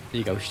 There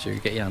you go, Stu.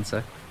 Get your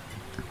answer.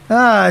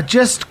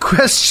 Just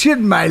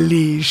question, my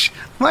liege.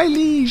 My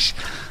liege.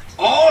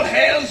 All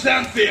hail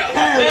Xanthia!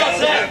 Hail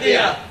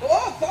Xanthia!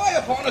 Oh, fie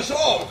upon us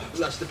all,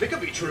 lest the picker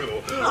be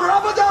true.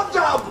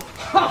 Rub-a-dub-dub!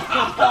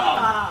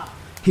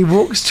 He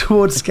walks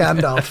towards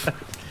Gandalf.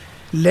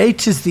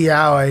 Late is the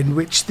hour in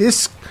which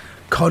this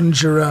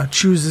conjurer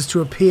chooses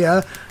to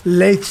appear.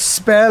 Late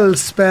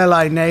spell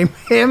I name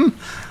him.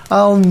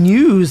 Our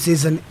news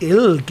is an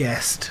ill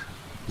guest.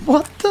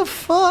 What the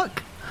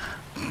fuck?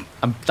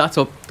 That's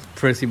up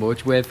pretty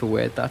much word for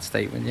word, that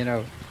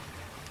statement,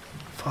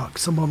 Fuck,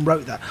 someone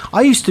wrote that.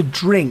 I used to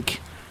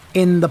drink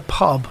in the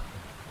pub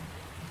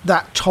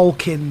that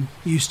Tolkien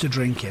used to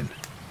drink in.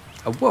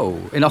 Oh, whoa,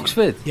 in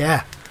Oxford?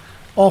 Yeah.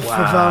 Off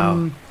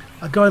of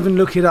I can't even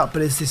look it up,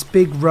 but it's this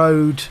big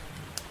road,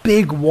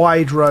 big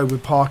wide road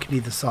with parking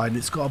either side, and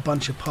it's got a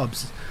bunch of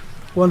pubs.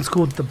 One's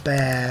called the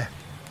Bear.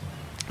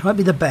 It might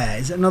be the Bear.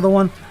 Is it another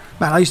one?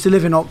 Man, I used to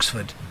live in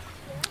Oxford,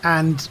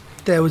 and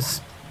there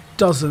was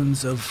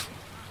dozens of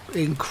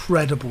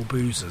incredible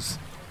boozers,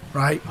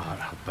 right?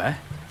 Oh, I bet.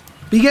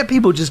 But you get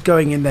people just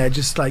going in there,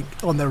 just like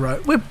on their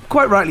own. We're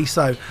quite rightly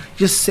so,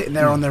 just sitting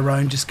there on their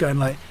own, just going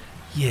like,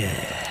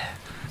 yeah,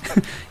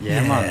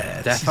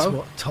 man, this is defo.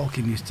 what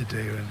Tolkien used to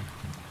do. And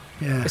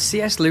yeah,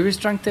 C.S. Lewis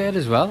drank there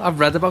as well. I've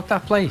read about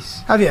that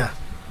place. Have you?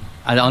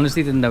 I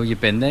honestly didn't know you'd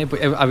been there,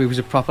 but it was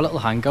a proper little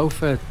hangout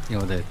for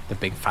the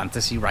big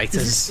fantasy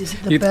writers. Is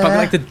it the You'd Bear? probably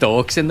like the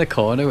dorks in the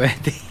corner where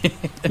they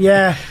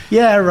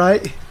yeah,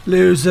 right.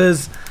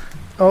 Losers,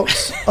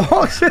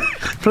 Oxford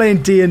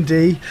playing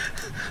D&D,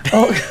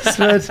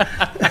 Oxford.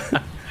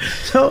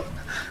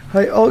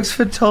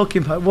 Oxford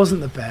Tolkien Park. It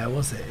wasn't the Bear,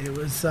 was it? It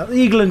was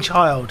Eagle and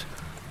Child.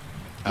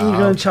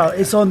 Eagle and Child.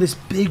 It's on this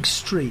big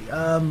street.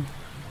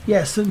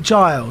 St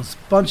Giles.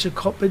 Bunch of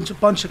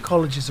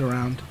colleges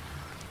around.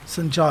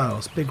 St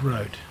Giles, big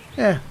road.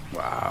 Yeah.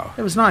 Wow.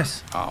 It was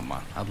nice. Oh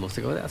man, I'd love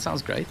to go there. That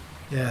sounds great.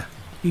 Yeah.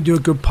 You can do a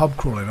good pub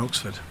crawl in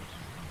Oxford.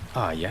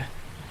 Oh yeah.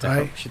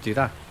 Right. Should do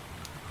that.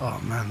 Oh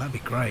man, that'd be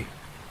great.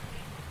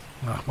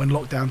 Well, when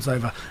lockdown's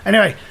over.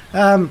 Anyway,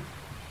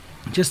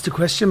 just a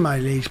question, my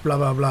liege, blah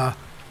blah blah.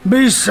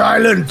 Be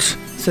silent,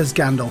 says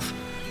Gandalf.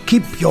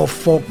 Keep your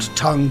forked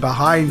tongue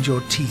behind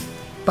your teeth.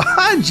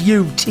 Behind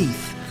you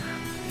teeth.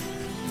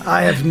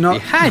 I have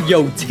not Behind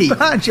your teeth.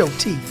 Behind your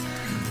teeth.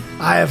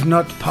 I have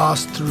not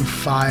passed through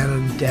fire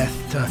and death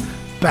to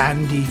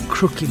bandy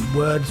crooked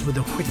words with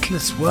a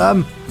witless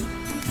worm.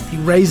 He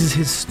raises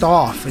his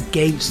staff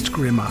against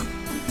Grimmer.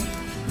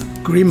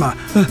 Grimmer,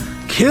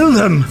 kill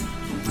them!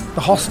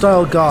 The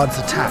hostile guards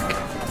attack.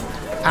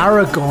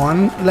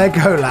 Aragorn,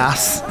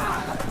 Legolas,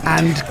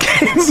 and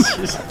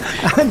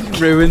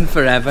ruined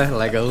forever,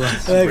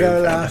 Legolas.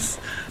 Legolas.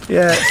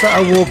 Yeah, so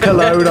I walk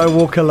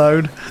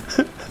alone.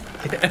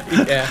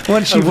 Yeah.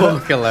 Once you've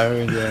walk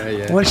alone.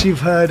 Yeah. Once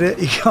you've heard it,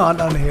 you can't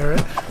unhear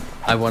it.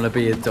 I want to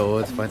be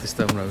adored by the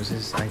Stone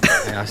Roses. I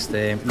asked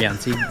my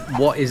auntie,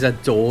 what is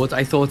adored?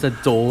 I thought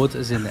adored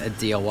as in a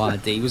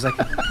D-O-R-D was like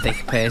a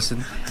thick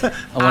person. I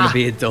want to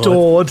be adored.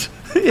 Adored.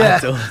 Yeah.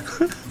 Adored.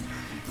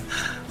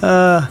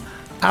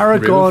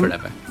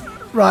 Aragorn.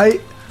 Right.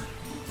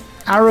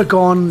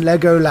 Aragorn,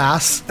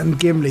 Legolas, and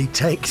Gimli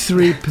take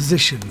 3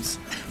 positions.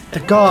 The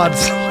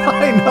guards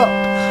line up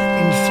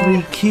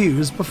in 3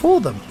 queues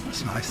before them.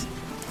 That's nice.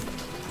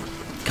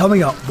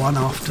 Coming up one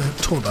after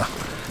t'other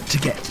to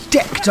get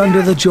decked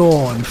under the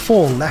jaw and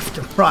fall left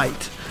and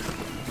right.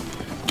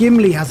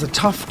 Gimli has a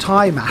tough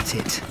time at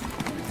it.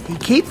 He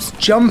keeps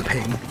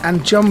jumping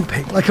and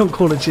jumping, like on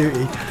Call of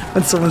Duty,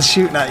 when someone's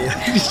shooting at you.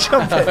 Just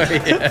jump it. Oh,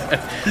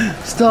 yeah.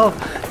 Stop.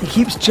 He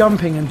keeps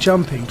jumping and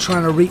jumping,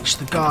 trying to reach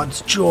the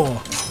guard's jaw.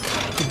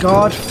 The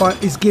guard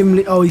is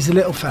Gimli. Oh, he's a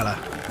little fella.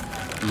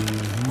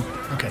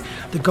 Mm-hmm. Okay.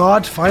 The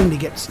guard finally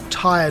gets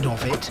tired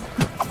of it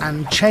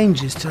and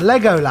changes to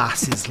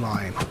Legolas's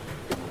line.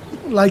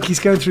 Like he's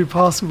going through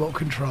passport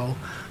control.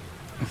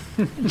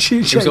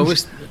 It was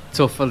always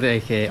tough for the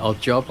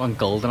Oddjob on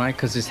GoldenEye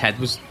because his head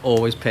was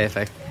always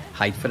perfect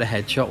height for a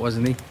headshot,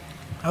 wasn't he?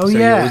 Oh, so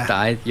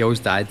yeah. He always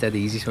died dead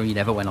easy, so you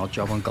never went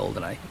Oddjob on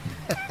GoldenEye.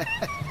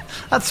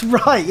 That's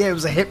right, yeah, it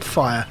was a hip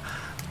fire.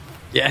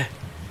 Yeah.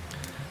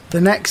 The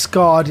next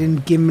guard in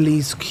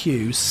Gimli's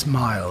queue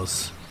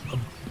smiles.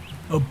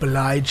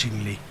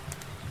 Obligingly.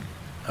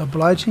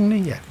 Obligingly?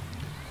 Yeah.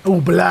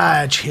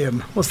 Oblige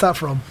him. What's that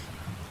from?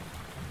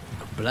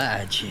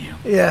 Oblige him.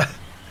 Yeah.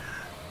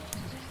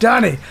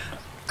 Danny,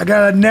 I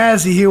got a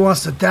Nazi who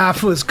wants to die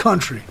for his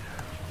country.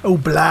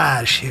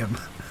 Oblige him.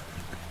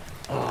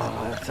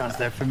 Oh, that sounds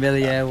so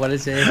familiar. What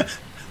is it?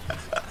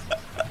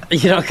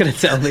 You're not going to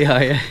tell me,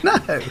 are you? No.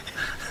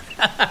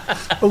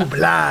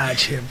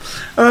 Oblige him.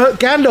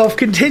 Gandalf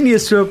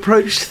continues to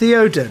approach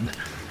Theoden.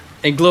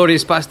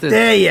 Inglourious Bastard.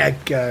 There you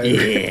go.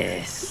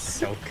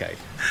 Yes. Okay.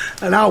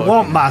 And I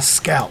want my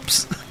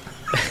scalps.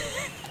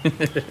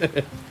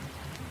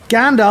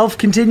 Gandalf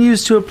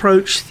continues to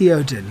approach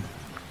Theoden.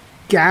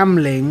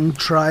 Gamling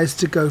tries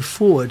to go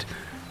forward,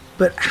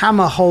 but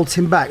Hammer holds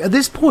him back. At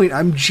this point,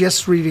 I'm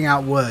just reading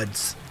out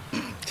words.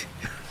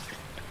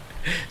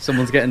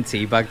 Someone's getting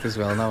teabagged as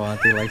well now,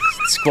 aren't they? Like,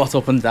 squat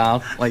up and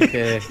down, like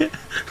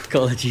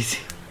Call of Duty.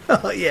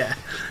 Oh, yeah.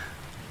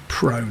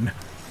 Prone.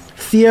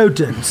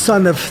 Theoden,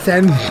 son of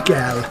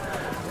Thengel.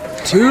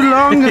 Too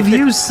long have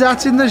you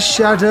sat in the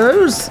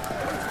shadows?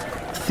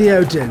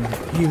 Theoden,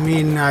 you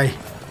mean I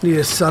need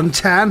a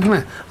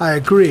suntan? I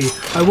agree.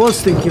 I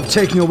was thinking of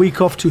taking a week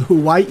off to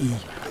Hawaii.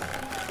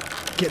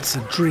 Gets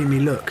a dreamy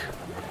look.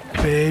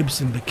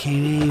 Babes and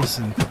bikinis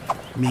and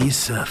me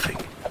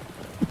surfing.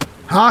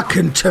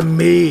 Hearken to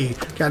me,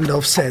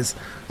 Gandalf says.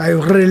 I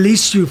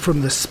release you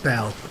from the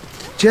spell.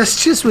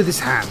 Gestures with his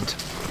hand.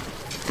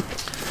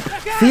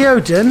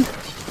 Theoden,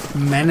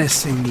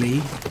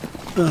 menacingly,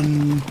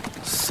 in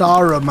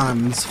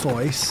Saruman's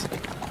voice.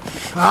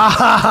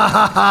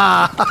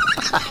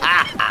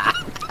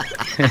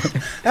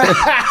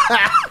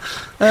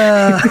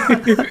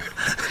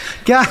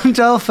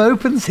 Gandalf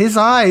opens his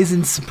eyes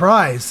in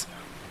surprise.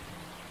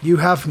 You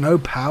have no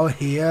power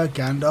here,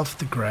 Gandalf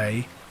the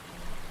Grey.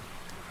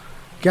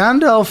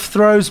 Gandalf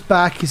throws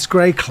back his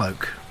grey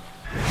cloak,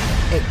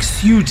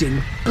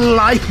 exuding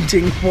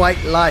blinding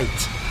white light,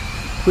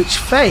 which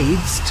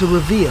fades to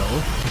reveal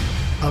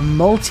a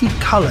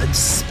multicoloured,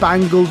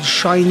 spangled,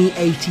 shiny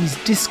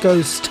 80s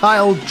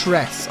disco-style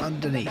dress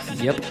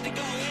underneath. Yep.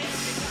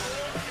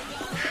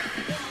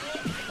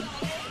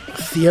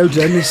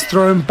 Theoden is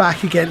thrown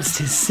back against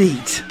his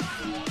seat.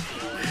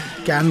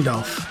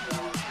 Gandalf.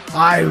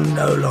 I'm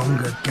no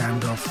longer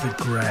Gandalf the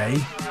Grey.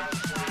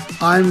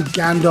 I'm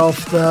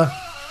Gandalf the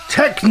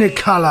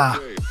Technicolor.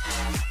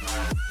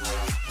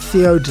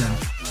 Theoden.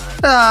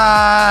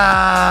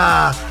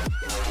 Ah!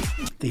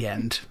 The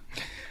end.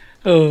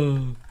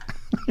 Oh.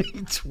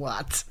 It's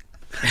what?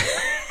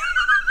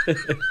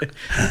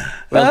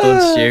 Well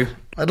done, Stu.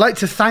 I'd like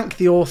to thank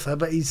the author,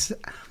 but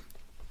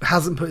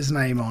hasn't put his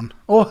name on.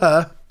 Or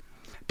her.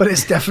 But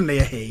it's definitely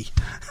a he.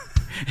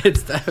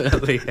 It's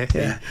definitely a he.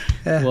 Yeah.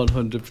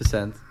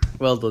 100%.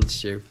 Well done,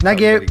 Stu. Thank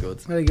you. Very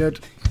good. Very good.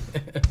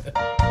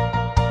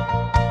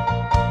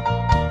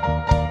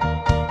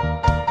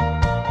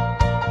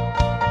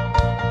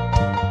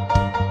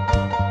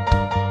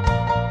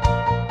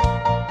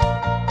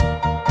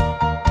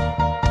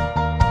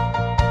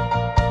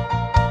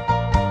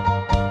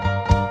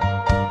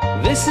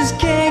 This is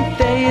King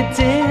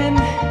Theoden,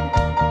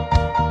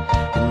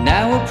 and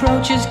now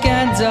approaches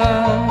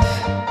Gandalf.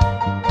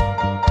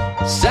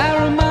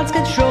 Saruman's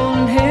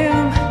controlling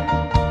him,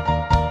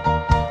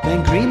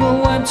 then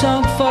Grima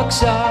Wormtongue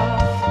fucks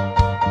off.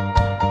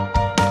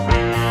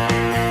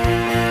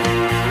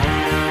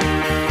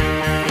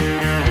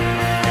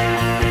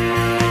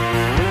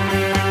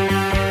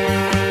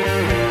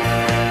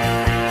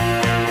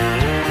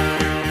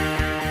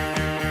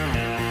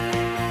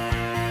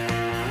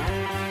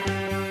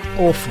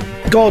 Awful.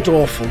 God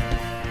awful.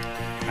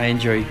 I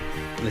enjoy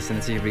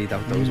listening to you read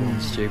out those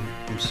ones, Stu.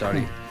 I'm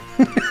sorry.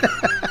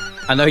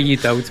 I know you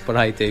don't, but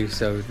I do,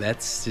 so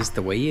that's just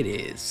the way it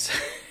is.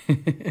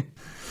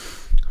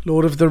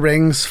 Lord of the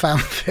Rings fan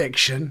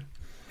fiction.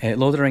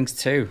 Lord of the Rings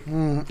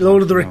 2.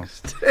 Lord of the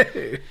Rings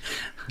 2.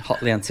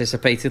 Hotly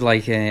anticipated,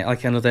 like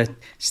another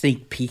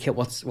sneak peek at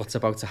what's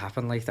about to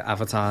happen, like the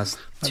Avatars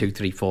 2,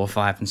 3, 4,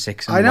 5, and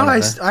 6. And I know. I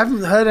whatever.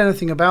 haven't heard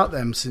anything about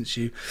them since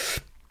you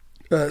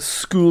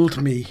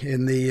schooled me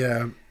in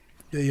the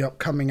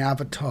upcoming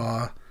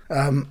Avatar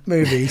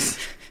movies.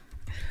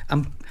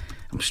 I'm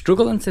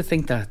struggling to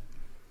think that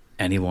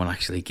anyone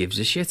actually gives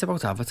a shit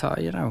about Avatar,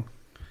 you know.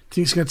 I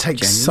think it's going to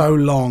take so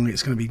long,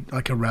 it's going to be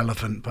like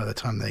irrelevant by the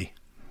time they...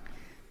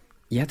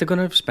 Yeah, they're going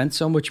to have spent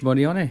so much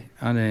money on it,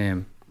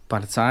 and by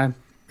the time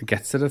it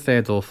gets to the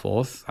third or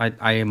fourth,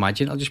 I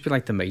imagine it'll just be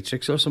like The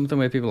Matrix or something,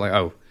 where people are like,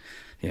 oh,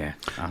 yeah.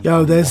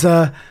 There's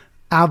a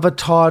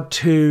Avatar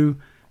 2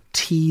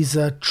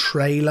 teaser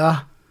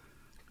trailer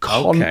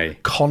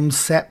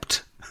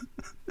concept.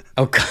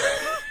 Okay.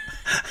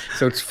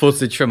 So it's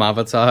footage from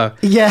Avatar.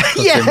 Yeah.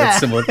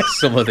 With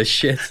some other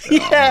shit.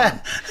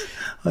 Yeah.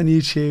 On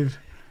YouTube.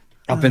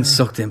 I've been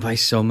sucked in by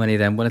so many of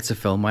them. When it's a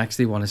film I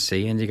actually want to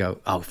see, and you go,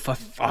 oh, for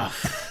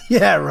off.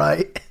 Yeah,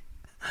 right.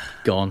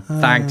 Gone.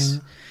 Thanks.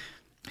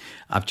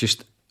 I've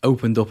just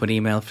opened up an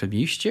email from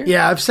you, Stu.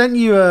 Yeah, I've sent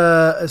you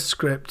a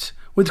script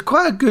with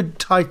quite a good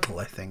title,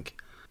 I think.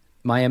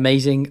 My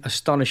Amazing,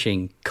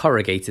 Astonishing,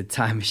 Corrugated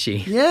Time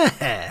Machine.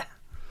 Yeah.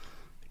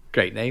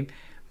 Great name.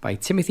 By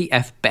Timothy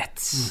F.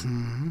 Betts.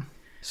 Mm-hmm.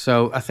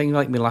 So I think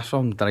like my last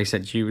one that I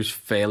said to you was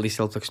fairly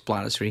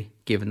self-explanatory,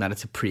 given that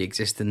it's a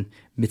pre-existing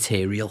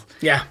material.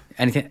 Yeah.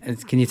 Anything?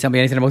 Can you tell me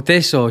anything about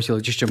this, or shall I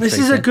just jump? This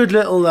is a good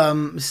little.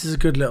 This is a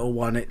good little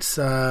one. It's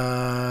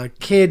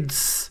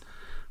kids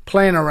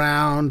playing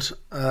around,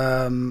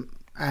 and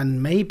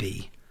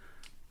maybe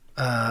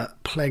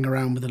playing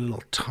around with a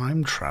little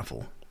time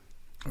travel.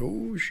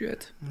 Oh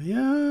shit!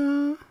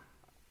 Yeah.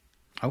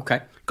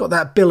 Okay. Got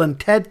that Bill and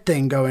Ted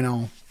thing going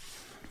on.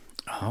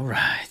 All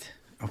right.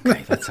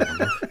 Okay, let's have a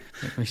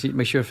look.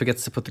 Make sure it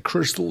forgets to put the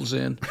crystals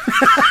in.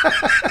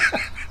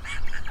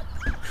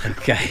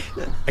 Okay.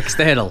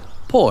 External.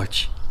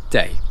 Porch.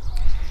 Day.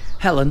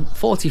 Helen,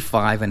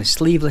 45, in a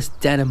sleeveless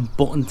denim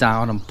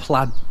button-down and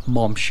plaid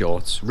mom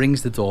shorts,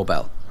 rings the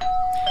doorbell.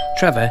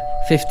 Trevor,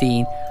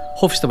 15,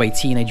 huffs the way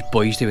teenage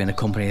boys do in the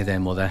company of their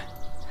mother.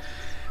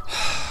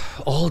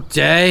 All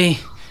day.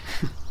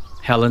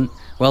 Helen,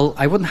 well,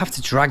 I wouldn't have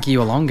to drag you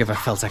along if I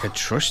felt I could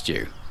trust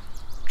you.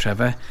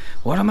 Trevor,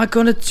 what am I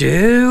going to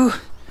do?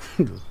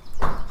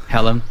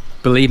 Helen,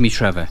 believe me,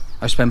 Trevor,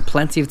 I've spent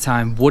plenty of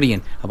time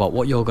worrying about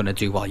what you're going to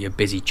do while you're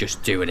busy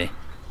just doing it.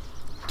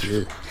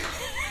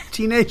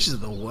 Teenagers are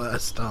the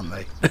worst, aren't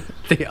they?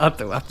 They are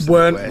the absolute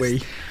Weren't worst.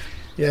 we?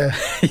 Yeah.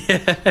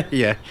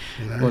 Yeah,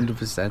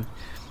 100%.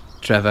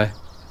 Trevor,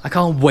 I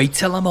can't wait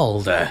till I'm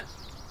older.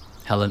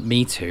 Helen,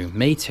 me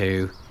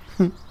too.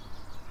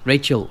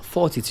 Rachel,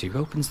 42,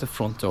 opens the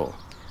front door.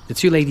 The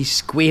two ladies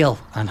squeal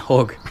and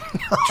hug.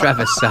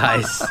 Trevor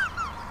sighs.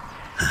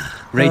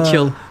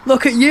 Rachel,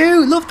 look at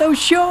you. Love those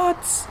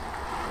shorts.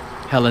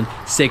 Helen,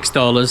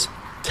 $6.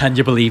 Can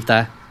you believe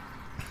that?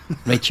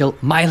 Rachel,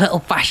 my little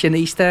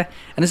fashionista.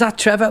 And is that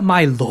Trevor?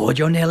 My lord,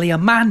 you're nearly a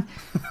man.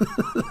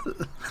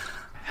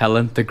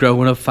 Helen, they're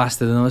growing up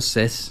faster than us,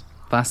 sis.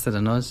 Faster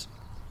than us.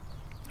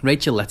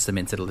 Rachel lets them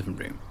into the living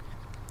room.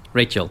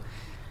 Rachel,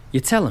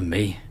 you're telling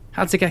me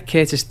I had to get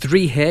Curtis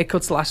 3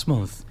 haircuts last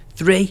month?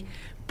 3?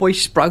 Boy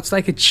sprouts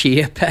like a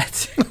chia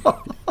pet.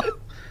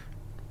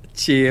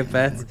 Chia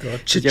pet. Oh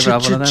God. Did you ever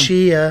have one of them?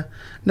 Chia.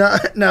 No,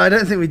 I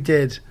don't think we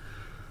did.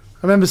 I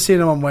remember seeing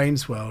them on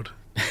Wayne's World.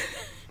 Do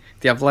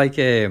you have like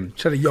she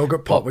had a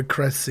yogurt pot with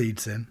cress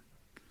seeds in.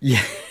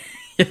 Yeah.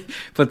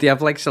 But do you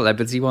have like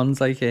celebrity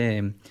ones, like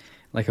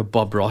a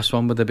Bob Ross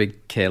one with a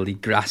big curly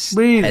grass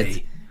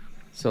head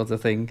sort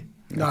of thing?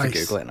 Nice. To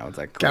Google it now. It's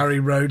like, cool. Gary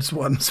Rhodes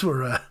ones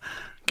were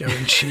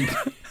going cheap.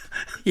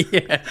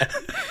 Yeah.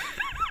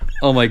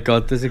 Oh my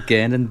God, there's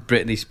again in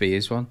Britney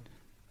Spears one.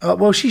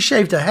 Well, she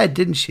shaved her head,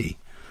 didn't she?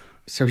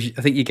 So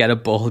I think you get a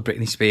bald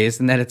Britney Spears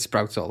and then it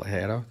sprouts all the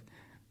hair out.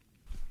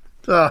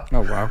 Oh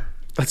wow,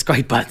 that's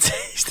quite bad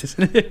taste,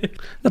 isn't it?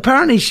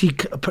 Apparently,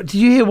 did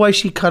you hear why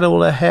she cut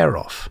all her hair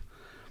off?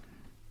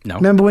 No.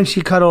 Remember when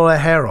she cut all her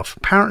hair off?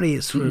 Apparently,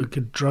 it's for a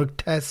drug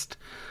test.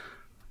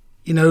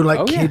 You know,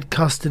 like kid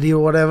custody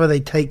or whatever.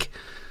 They take.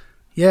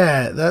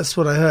 Yeah, that's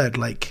what I heard.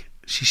 Like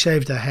she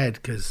shaved her head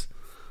because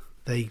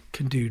they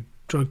can do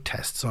drug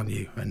tests on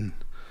you and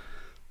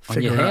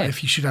figure out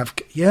if you should have.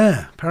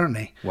 Yeah,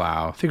 apparently.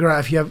 Wow. Figure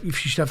out if you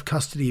should have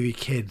custody of your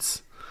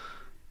kids.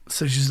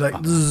 So she's like,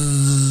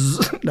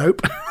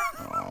 nope.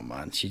 Oh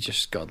man, she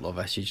just, God love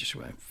her, she just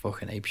went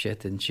fucking apeshit,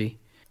 didn't she?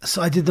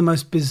 So I did the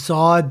most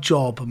bizarre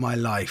job of my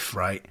life,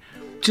 right?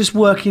 Just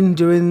working,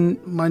 doing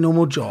my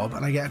normal job,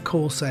 and I get a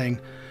call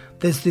saying,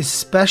 there's this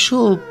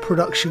special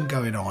production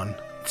going on.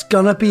 It's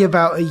gonna be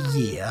about a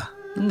year.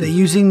 They're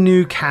using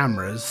new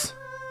cameras.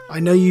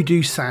 I know you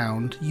do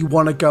sound. You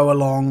want to go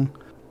along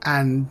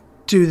and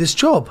do this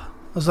job?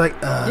 I was like,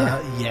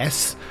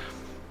 yes.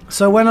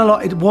 So I went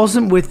along. It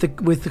wasn't with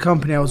the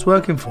company I was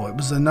working for. It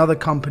was another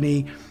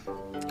company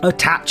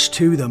attached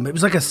to them. It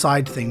was like a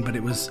side thing, but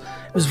it was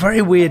a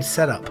very weird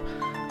setup.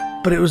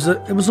 But it was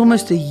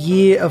almost a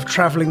year of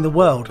traveling the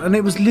world, and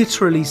it was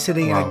literally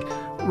sitting in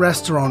a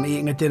restaurant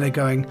eating a dinner,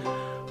 going,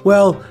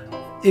 well,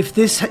 if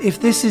this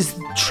is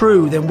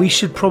true, then we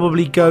should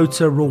probably go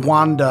to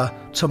Rwanda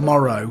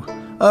tomorrow.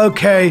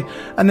 Okay,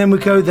 and then we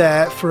go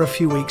there for a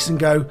few weeks and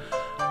go,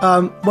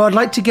 well, I'd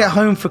like to get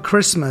home for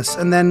Christmas,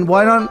 and then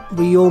why don't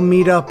we all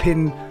meet up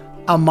in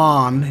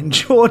Amman in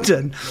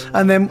Jordan,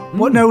 and then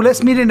no,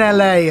 let's meet in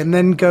LA and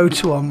then go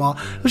to Amman.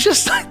 It was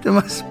just like the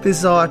most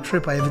bizarre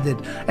trip I ever did.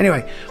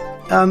 Anyway,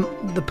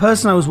 the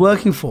person I was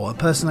working for, the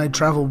person I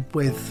traveled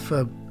with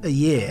for a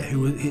year,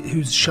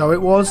 whose show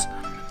it was,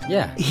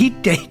 he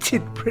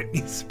dated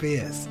Britney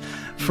Spears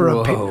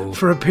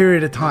for a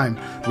period of time.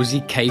 Was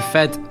he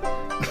K-Fed?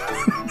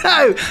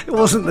 No, it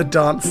wasn't the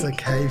dancer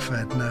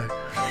K-Fed, no.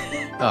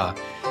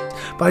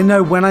 But I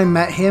know when I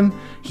met him,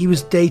 he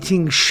was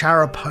dating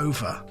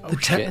Sharapova,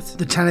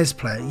 the tennis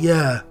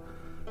player.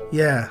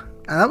 Yeah,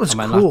 and that was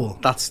cool.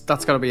 That's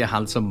got to be a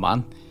handsome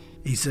man.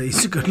 He's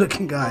a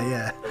good-looking guy.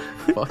 Yeah.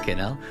 Fucking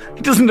hell.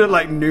 He doesn't look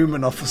like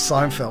Newman off of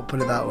Seinfeld.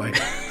 Put it that way.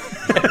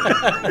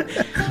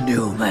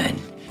 Newman.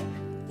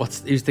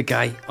 Who's the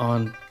guy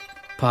on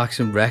Parks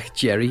and Rec?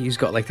 Jerry. He's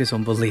got like this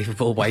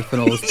unbelievable wife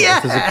and all his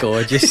daughters are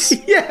gorgeous.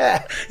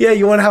 Yeah.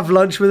 You want to have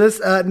lunch with us?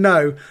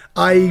 No.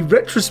 I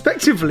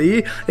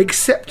retrospectively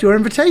accept your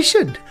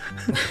invitation.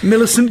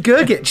 Millicent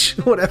Gergich,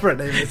 whatever her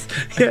name is.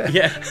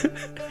 Yeah.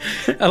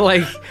 And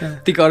like,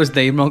 they got his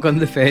name wrong on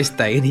the first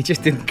day and he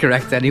just didn't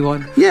correct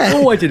anyone. Yeah.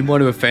 Oh, I didn't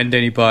want to offend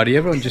anybody.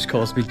 Everyone just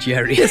calls me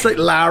Jerry. It's like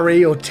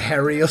Larry or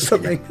Terry or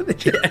something.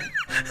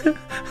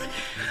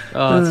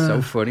 Oh, it's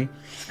so funny.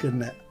 It's good,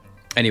 isn't it?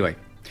 Anyway,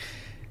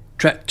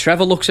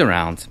 Trevor looks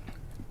around.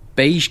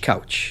 Beige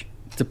couch,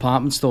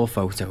 department store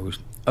photos,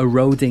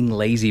 eroding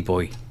lazy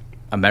boy,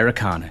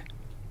 Americana.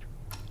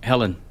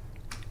 Helen,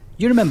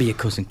 you remember your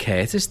cousin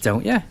Curtis,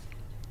 don't you?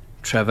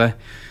 Trevor,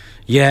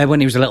 yeah, when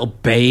he was a little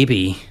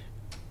baby.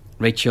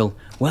 Rachel,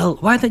 well,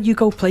 why don't you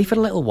go play for a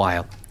little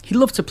while? He'd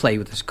love to play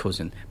with his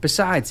cousin.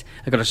 Besides,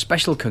 I got a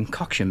special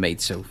concoction made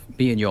so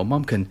me and your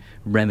mum can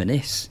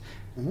reminisce.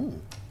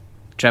 Ooh.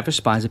 Trevor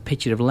spies a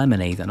pitcher of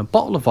lemonade and a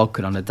bottle of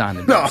vodka on the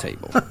dining room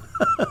table.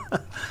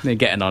 They're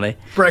getting on it.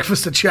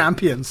 Breakfast of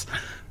champions.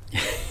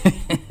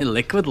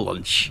 Liquid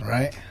lunch.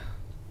 Right.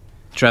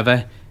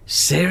 Trevor,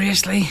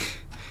 seriously?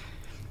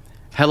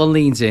 Helen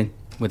leans in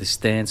with a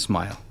stern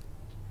smile.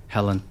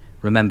 Helen,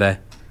 remember,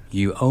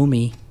 you owe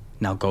me.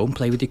 Now go and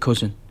play with your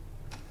cousin.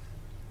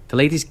 The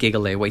ladies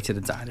giggle their way to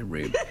the dining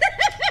room.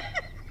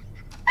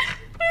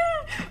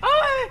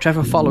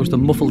 Trevor follows the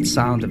muffled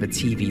sound of a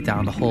TV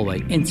down the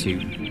hallway into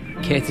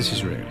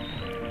Curtis's room.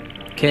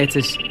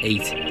 Curtis,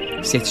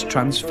 8, sits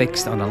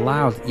transfixed on a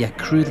loud yet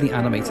crudely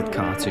animated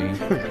cartoon.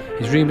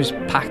 His room is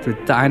packed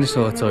with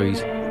dinosaur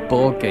toys,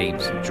 board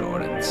games and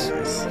drawings.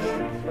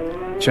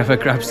 Trevor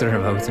grabs the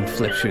remote and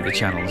flips through the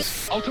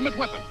channels. Ultimate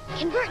weapon.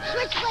 Convert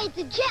Switchblade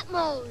to jet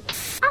mode.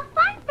 A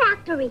fun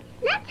factory.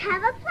 Let's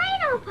have a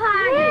Play-Doh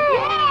party.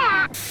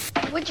 Yeah.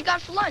 What you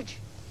got for lunch?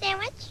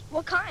 Sandwich.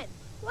 What kind?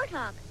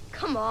 Warthog.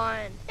 Come on.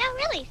 No,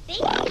 really,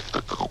 see?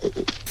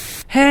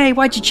 Hey,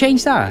 why'd you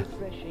change that?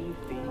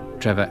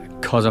 Trevor,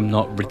 'cause I'm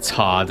not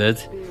retarded.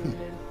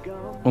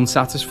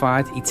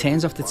 Unsatisfied, he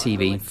turns off the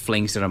TV and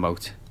flings the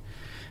remote.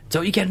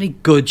 Don't you get any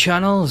good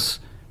channels?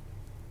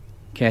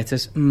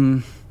 Curtis,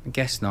 I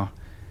guess not.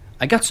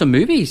 I got some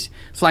movies.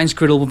 Flying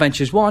Squirrel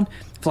Adventures 1,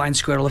 Flying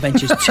Squirrel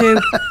Adventures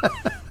 2.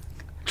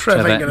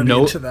 Trevor ain't going to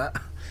be into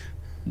that.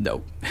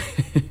 No.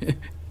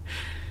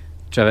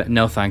 Trevor,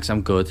 no thanks,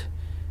 I'm good.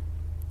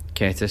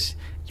 Curtis,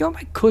 you're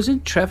my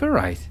cousin Trevor,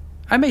 right?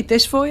 I made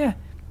this for you.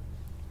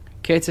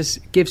 Curtis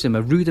gives him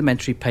a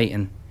rudimentary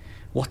painting.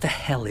 What the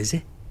hell is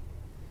it?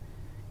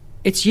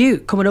 It's you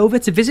coming over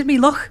to visit me,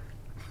 look.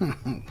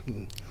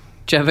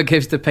 Trevor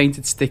gives the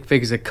painted stick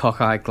figures a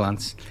cockeyed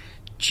glance.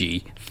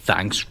 Gee,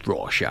 thanks,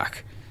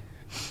 Rorschach.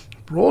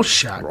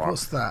 Rorschach?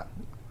 What's that?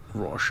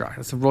 Rorschach.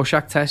 It's a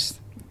Rorschach test.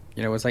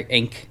 You know, it's like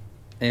ink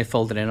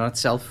folded in on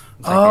itself.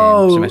 It's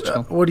like,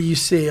 symmetrical. What do you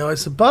see? Oh,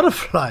 it's a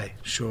butterfly.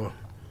 Sure.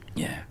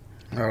 Yeah.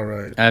 All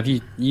right. Have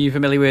you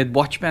familiar with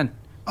Watchmen?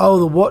 Oh,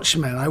 the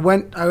Watchmen. I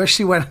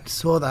actually went and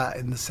saw that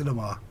in the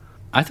cinema.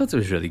 I thought it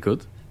was really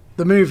good.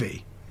 The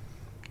movie.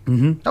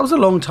 Mm-hmm. That was a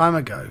long time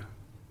ago.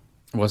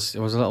 It was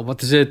a little.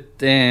 What is it?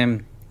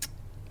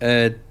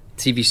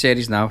 TV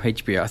series now,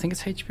 HBO. I think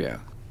it's HBO.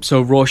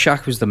 So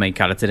Rorschach was the main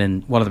character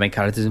in one of the main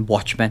characters in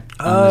Watchmen.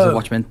 And there's a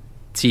Watchmen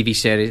TV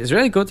series. It's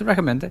really good. I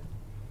recommend it.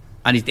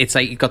 And it's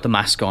like you got the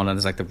mask on, and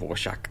there's like the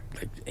Rorschach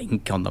like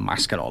ink on the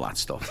mask and all that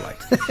stuff. Like,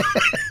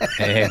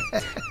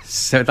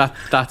 so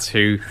that's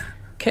who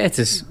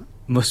Curtis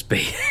must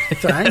be.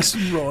 Thanks,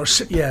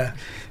 Rorschach. Yeah.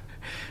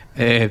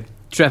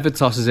 Trevor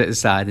tosses it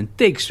aside and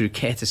digs through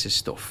Curtis's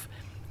stuff.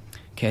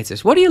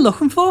 Curtis, what are you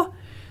looking for?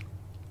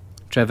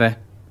 Trevor,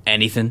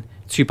 anything.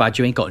 Too bad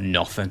you ain't got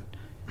nothing.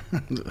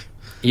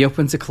 He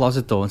opens the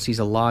closet door and sees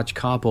a large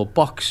cardboard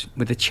box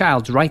with a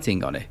child's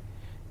writing on it.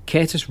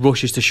 Curtis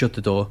rushes to shut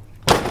the door.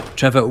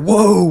 Trevor,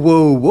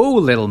 whoa,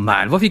 little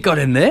man, what have you got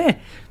in there?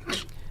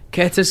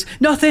 Curtis,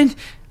 nothing.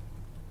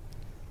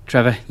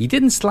 Trevor, you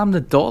didn't slam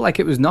the door like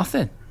it was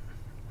nothing.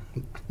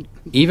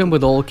 Even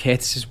with all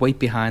Curtis's weight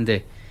behind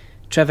it,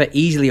 Trevor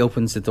easily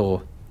opens the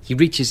door. He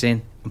reaches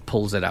in and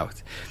pulls it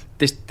out.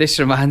 This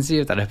reminds me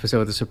of that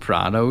episode of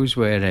Sopranos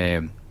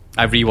where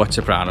I rewatched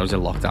Sopranos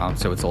in lockdown,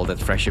 so it's all that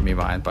fresh in my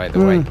mind, by the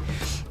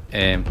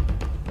way.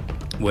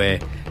 Where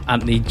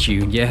Anthony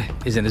Jr.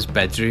 is in his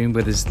bedroom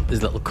with his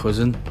little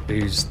cousin,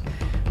 whose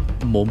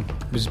mum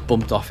was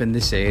bumped off in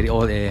the series.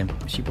 Or was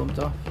she bumped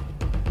off?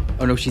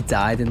 Oh no, she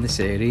died in the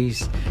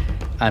series.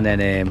 And then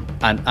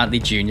and Anthony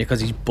Jr.,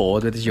 because he's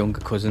bored with his younger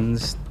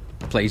cousins,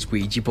 plays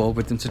Ouija board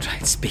with them to try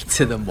and speak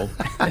to the mum.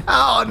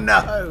 Oh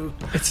no!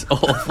 It's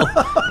awful.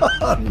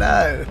 Oh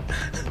no!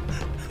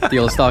 They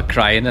all start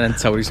crying, and then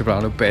Tony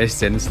Soprano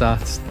bursts in and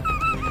starts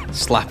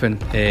slapping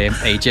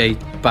AJ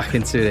back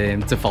into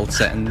default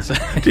settings.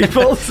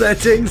 Default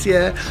settings,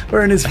 yeah.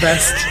 Wearing his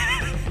vest.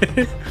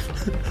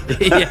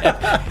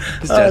 Yeah.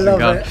 I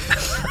love it.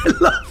 I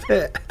love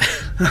it.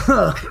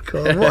 Oh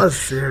God, what a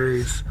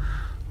series!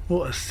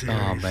 What a series!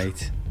 Oh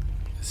mate,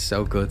 it's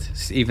so good.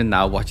 Even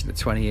now, watching it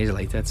 20 years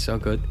later, it's so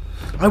good.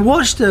 I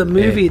watched a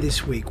movie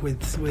this week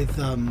with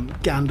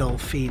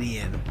Gandolfini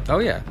in. Oh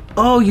yeah.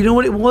 Oh, you know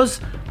what it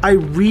was? I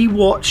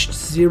rewatched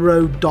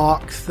Zero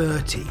Dark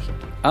 30.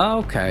 Oh,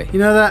 okay. You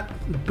know that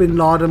Bin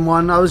Laden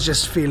one? I was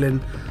just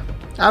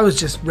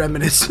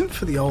reminiscent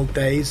for the old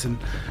days and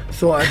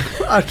thought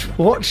I'd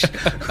watch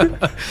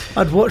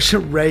a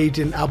raid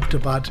in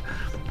Abbottabad.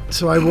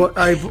 So I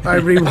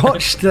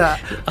rewatched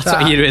that. That's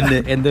what you were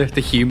in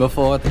the humour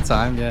for at the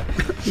time, yeah.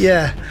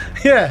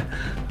 Yeah.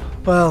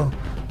 Well,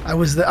 I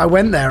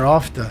went there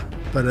after,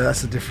 but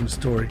that's a different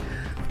story.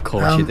 Of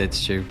course you did,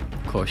 Stu.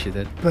 Of course you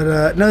did.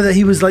 But no, that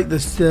he was like the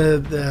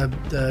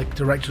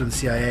director of the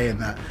CIA in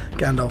that,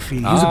 Gandolfini.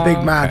 He was a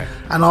big man. Okay.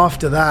 And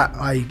after that,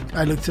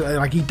 I looked at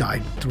like he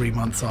died 3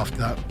 months after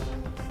that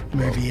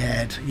movie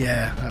aired.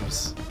 Yeah, that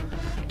was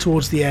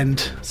towards the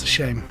end. It's a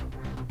shame.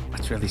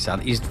 That's really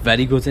sad. He's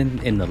very good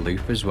in The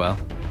Loop as well.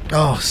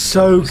 Oh,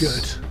 so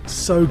good.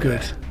 So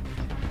good.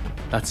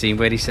 That scene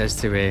where he says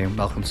to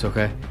Malcolm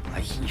Tucker,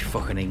 like, you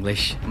fucking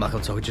English.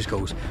 Malcolm Tucker just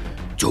goes,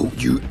 don't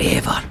you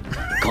ever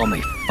call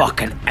me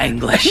fucking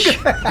English.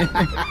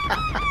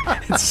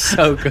 It's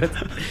so good.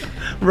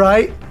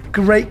 Right?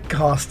 Great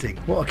casting.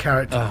 What a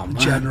character.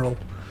 General.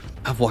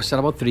 I've watched that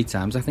about 3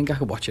 times. I think I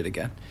could watch it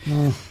again.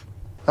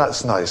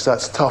 That's nice.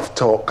 That's tough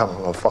talk coming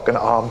from a fucking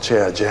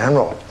armchair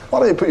general. Why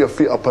don't you put your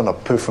feet up on a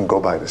poof and go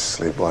back to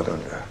sleep, why don't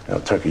you? You know,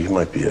 Turkey, you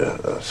might be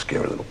a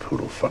scary little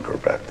poodle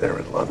fucker back there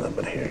in London,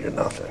 but here you're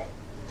nothing.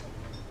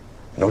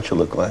 You know what you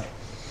look like?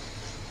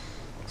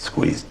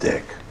 Squeezed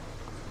dick.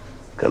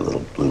 Got a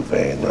little blue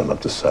vein running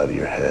up the side of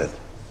your head.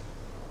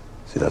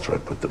 See, that's where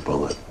I put the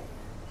bullet.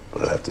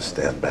 But I'd have to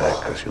stand back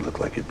because you look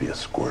like you'd be a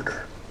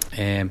squirter.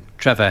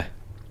 Trevor,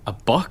 a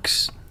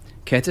box?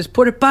 Curtis,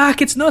 put it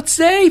back, it's not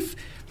safe.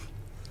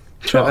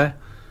 Trevor,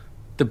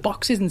 the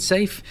box isn't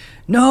safe.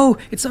 No,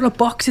 it's not a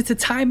box, it's a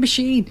time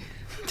machine.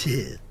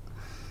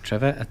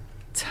 Trevor, a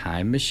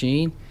time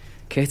machine?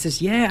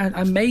 Curtis, yeah,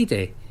 I made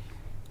it.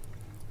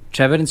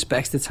 Trevor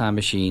inspects the time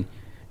machine.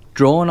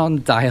 Drawn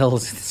on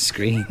dials and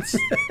screens.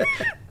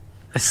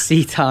 A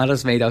seat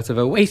harness made out of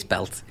a waist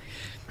belt.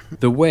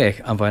 The work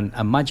of an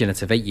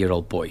imaginative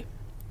 8-year-old boy.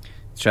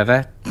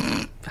 Trevor,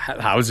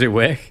 how does it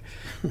work?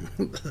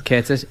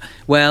 Curtis,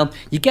 well,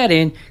 you get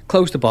in,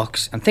 close the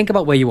box, and think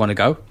about where you want to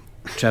go.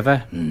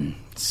 Trevor,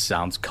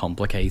 sounds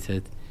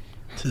complicated.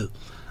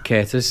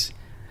 Curtis,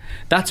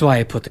 that's why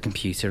I put the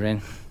computer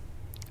in.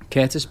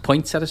 Curtis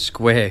points at a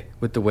square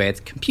with the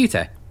word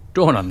computer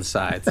drawn on the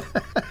side.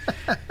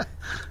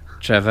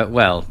 Trevor,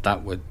 well,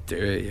 that would do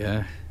it,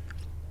 yeah.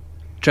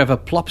 Trevor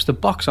plops the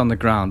box on the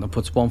ground and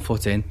puts one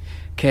foot in.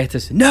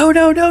 Curtis, no.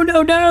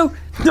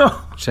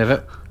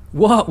 Trevor,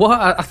 what?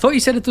 I thought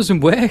you said it doesn't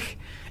work.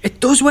 It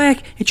does work,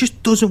 it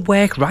just doesn't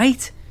work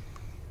right.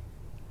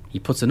 He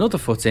puts another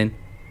foot in,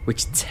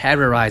 which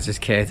terrorises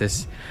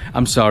Curtis.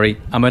 I'm sorry,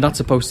 am I not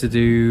supposed to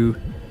do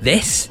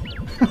this?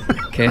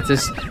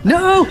 Curtis,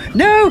 no,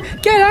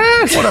 get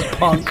out! What a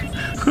punk.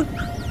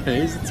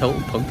 He's a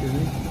total punk, isn't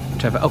he?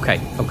 Trevor, okay,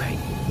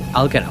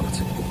 I'll get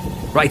out.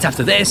 Right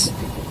after this.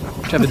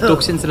 Trevor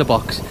ducks into the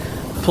box,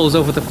 pulls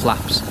over the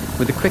flaps.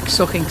 With a quick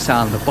sucking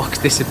sound, the box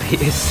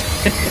disappears.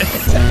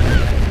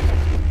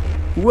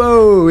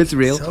 Whoa, it's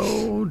real.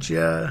 Told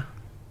ya.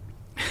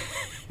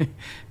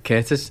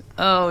 Curtis,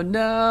 oh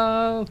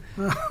no.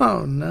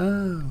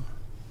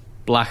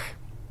 Black.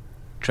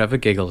 Trevor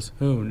giggles,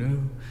 oh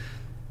no.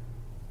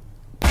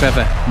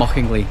 Trevor,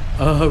 mockingly,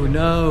 oh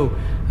no,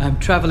 I'm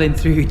travelling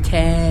through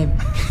time.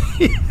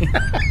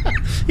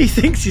 He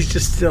thinks he's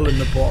just still in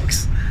the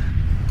box.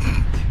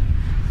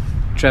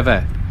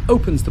 Trevor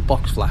opens the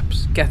box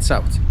flaps, gets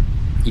out.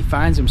 He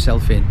finds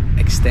himself in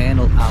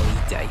External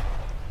Alley Day.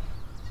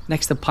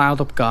 Next to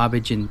piled up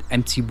garbage and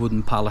empty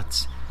wooden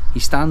pallets, he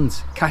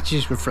stands, catches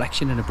his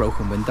reflection in a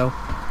broken window.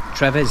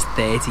 Trevor's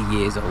 30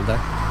 years older.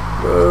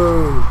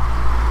 Whoa.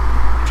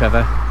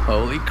 Trevor,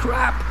 holy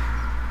crap.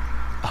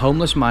 A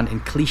homeless man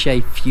in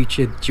cliché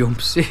future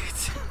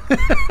jumpsuit.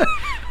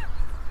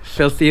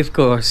 Filthy, of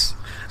course,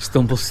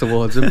 stumbles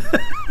towards him.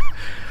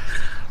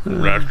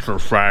 That's a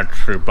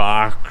fancy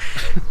box.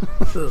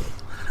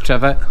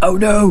 Trevor, oh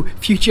no,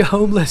 future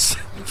homeless.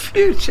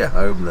 Future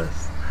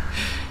homeless.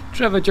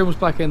 Trevor jumps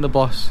back in the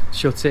box,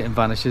 shuts it and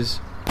vanishes.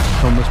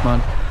 Homeless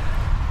man,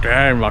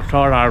 damn, I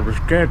thought I was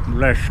getting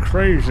less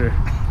crazy.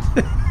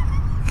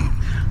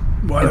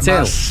 What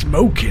about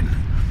smoking?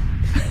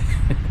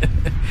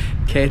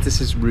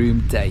 Curtis's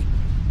room day.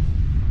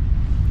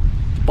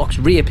 The box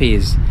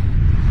reappears.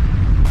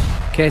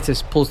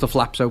 Curtis pulls the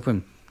flaps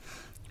open.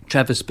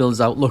 Trevor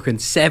spills out looking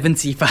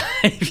 75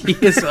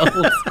 years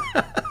old.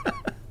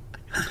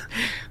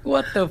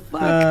 What the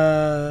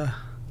fuck?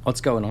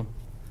 What's going on?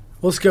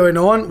 What's going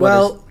on?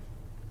 Well,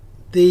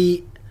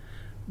 the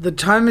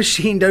time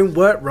machine don't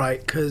work right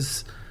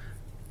because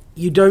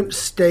you don't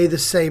stay the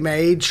same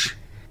age.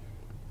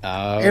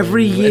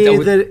 Every year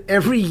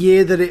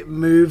that it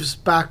moves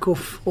back or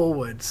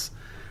forwards,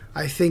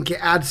 I think it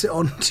adds it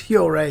onto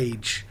your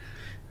age.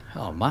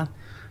 Oh man!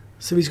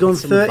 So he's gone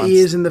 30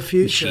 years in the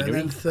future and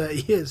then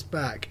 30 years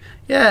back.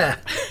 Yeah,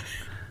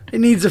 it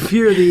needs a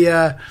few of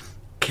the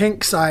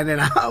kinks ironing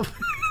out.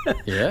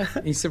 Yeah,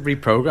 he needs to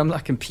reprogram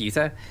that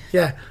computer.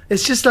 Yeah,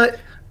 it's just like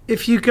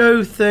if you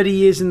go 30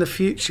 years in the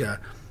future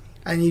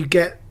and you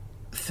get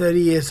 30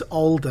 years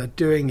older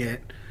doing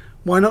it,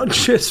 why not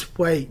just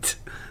wait?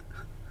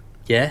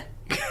 Yeah,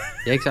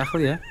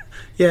 exactly. Yeah,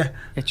 yeah.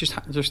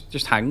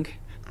 Just hang.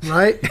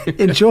 Right,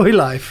 enjoy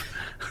life.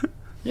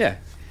 Yeah,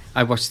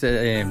 I watched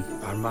a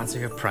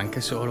romantic prank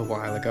I saw a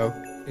while ago.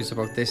 It was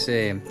about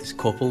this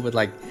couple with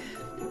I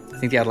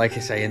think they had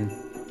an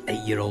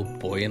 8-year-old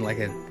boy and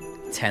a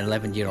 10,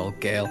 11-year-old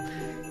girl,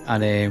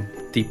 and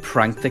they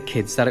pranked the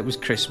kids that it was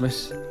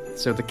Christmas.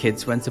 So the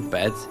kids went to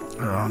bed.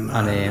 Oh no!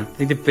 And I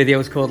think the video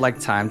was called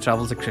Time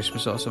Travel to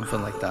Christmas or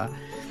something like that.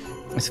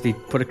 So they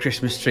put a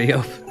Christmas tree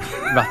up,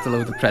 wrapped a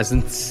load of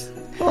presents,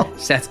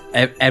 set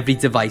every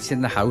device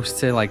in the house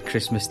to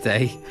Christmas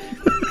Day,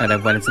 and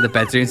then went into the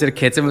bedroom to the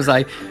kids and was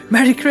like,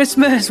 "Merry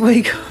Christmas!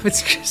 Wake up!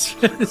 It's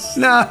Christmas!"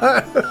 No.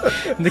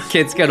 And the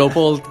kids get up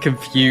all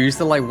confused.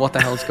 They're like, "What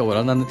the hell's going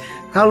on?" And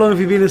how long have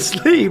you been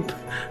asleep?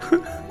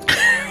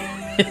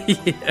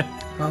 Yeah.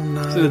 Oh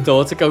no! So the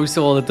daughter goes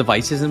to all the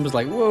devices and was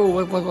like,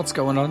 "Whoa, what's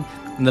going on?"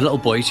 And the little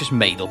boy's just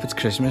made up it's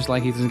Christmas,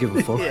 he doesn't give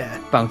a fuck. Yeah.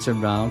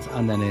 Bouncing around,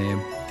 and then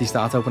they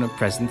start opening up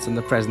presents, and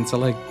the presents are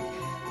like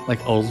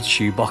old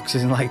shoe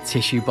boxes and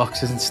tissue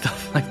boxes and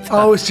stuff like that.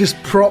 Oh, it's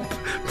just prop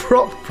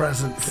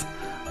presents.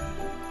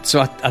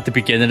 So at the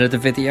beginning of the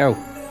video,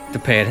 the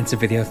parents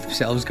video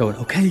themselves going,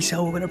 "Okay,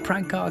 so we're gonna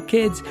prank our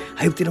kids.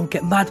 I hope they don't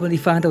get mad when they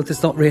find out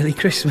it's not really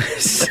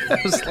Christmas." I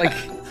was like,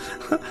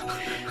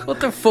 what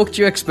the fuck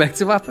do you expect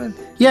to happen?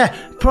 Yeah,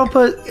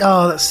 proper.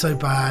 Oh, that's so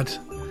bad.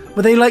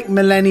 Were they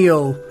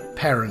millennial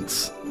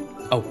parents?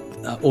 Oh,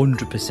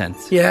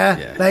 100%. Yeah.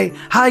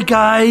 Hi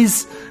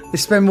guys. They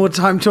spend more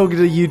time talking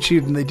to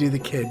YouTube than they do the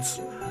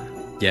kids.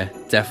 Yeah,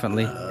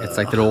 definitely. It's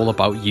like they're all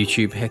about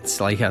YouTube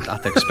hits, like at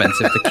the expense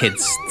of the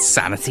kids'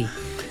 sanity.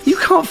 You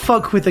can't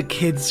fuck with a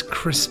kid's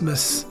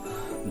Christmas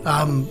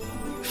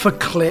for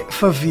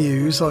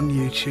views on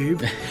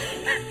YouTube.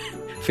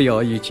 For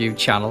your YouTube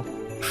channel.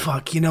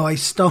 Fuck, I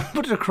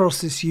stumbled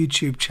across this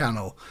YouTube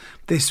channel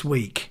this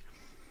week.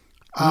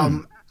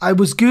 I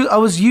was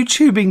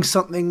YouTubing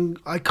something,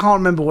 I can't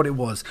remember what it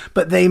was,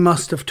 but they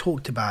must have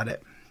talked about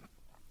it.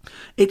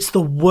 It's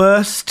the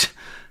worst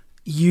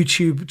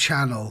YouTube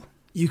channel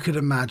you could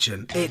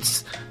imagine.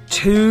 It's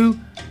two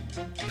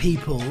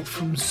people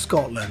from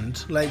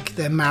Scotland, like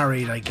they're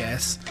married, I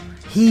guess.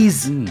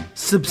 He's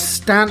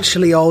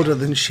substantially older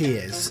than she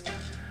is.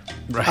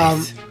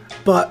 Right.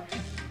 But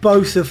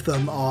both of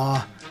them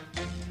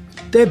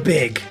they're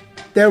big.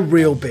 They're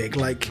real big.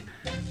 Like,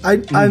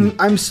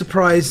 I'm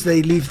surprised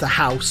they leave the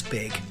house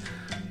big.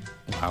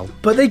 Wow.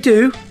 But they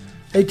do.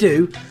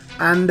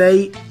 And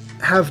they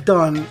have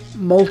done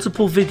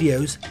multiple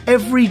videos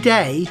every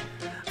day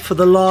for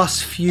the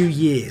last few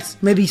years.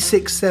 Maybe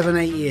 6, 7,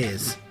 8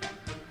 years.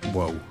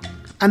 Whoa.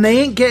 And they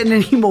ain't getting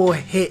any more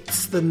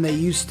hits than they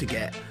used to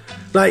get.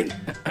 Like,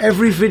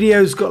 every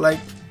video's got like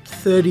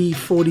 30,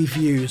 40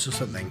 views or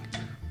something.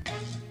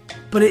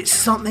 But it's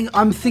something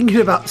I'm thinking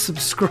about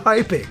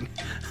subscribing.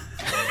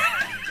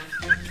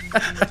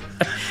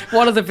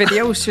 What are the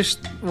videos?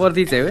 Just, what are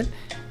they doing?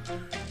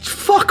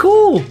 Fuck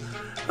all.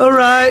 All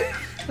right.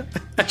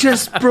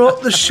 Just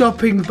brought the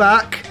shopping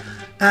back.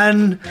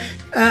 And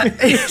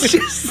it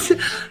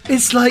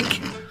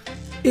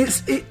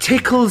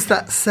tickles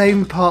that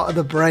same part of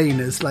the brain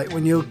as like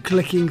when you're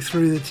clicking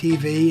through the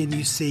TV and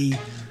you see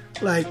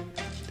like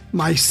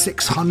My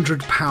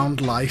 600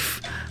 Pound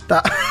Life.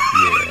 That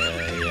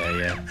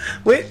yeah.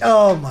 Wait,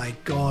 oh my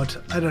God,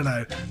 I don't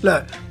know.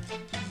 Look,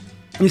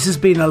 this has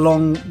been a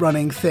long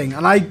running thing,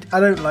 and I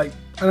don't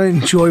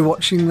enjoy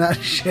watching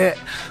that shit.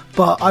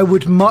 But I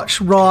would much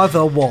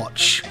rather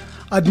watch.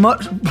 I'd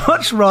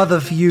much rather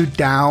view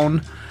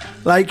down.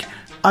 Like,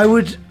 I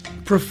would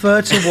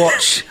prefer to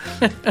watch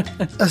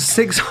a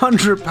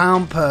 600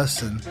 pound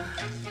person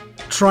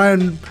try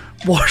and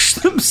wash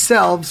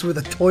themselves with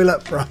a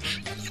toilet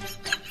brush.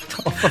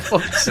 Oh, for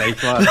fuck's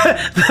sake, man.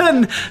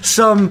 Than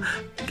some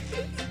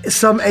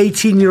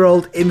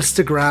 18-year-old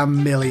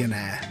Instagram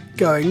millionaire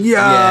going,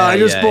 I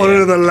just bought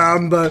another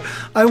Lambo.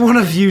 I want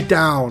to view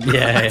down.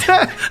 Yeah.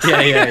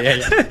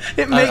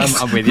 It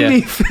makes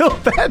me feel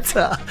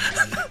better.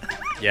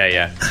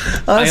 Yeah.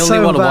 I only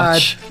want to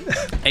watch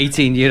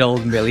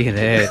 18-year-old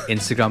millionaire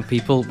Instagram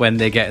people when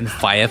they're getting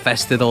fire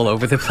fested all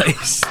over the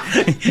place.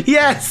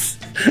 Yes.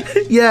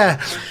 Yeah.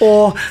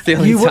 Or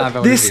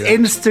this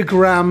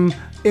Instagram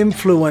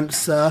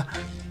influencer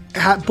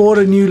bought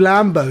a new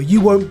Lambo.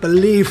 You won't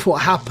believe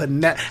what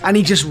happened. And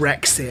he just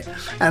wrecks it.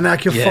 And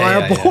like a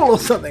fireball or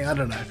something. I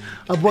don't know.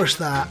 I've watched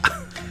that.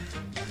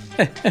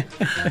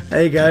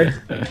 There you go.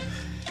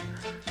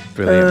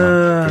 Brilliant,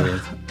 man.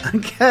 Brilliant.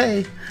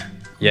 Okay.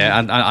 Yeah,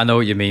 and I know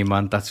what you mean,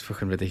 man. That's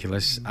fucking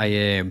ridiculous.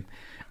 I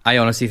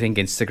honestly think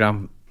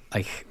Instagram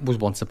was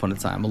once upon a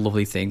time a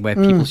lovely thing where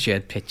people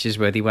shared pictures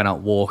where they went out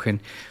walking.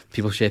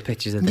 People shared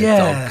pictures of their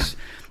dogs.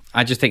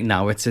 I just think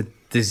now it's a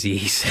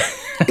disease.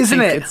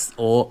 Isn't it? It's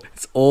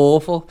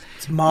awful.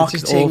 It's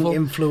marketing,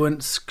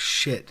 influence,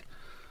 shit.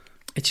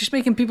 It's just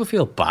making people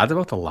feel bad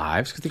about their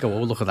lives because they go,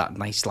 oh, look at that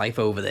nice life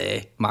over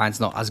there. Mine's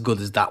not as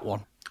good as that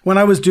one. When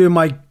I was doing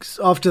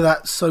after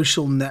that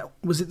social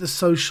was it the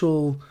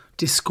social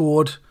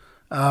Discord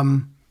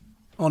on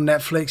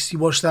Netflix? You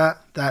watched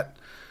that?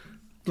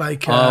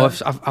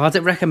 I've had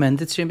it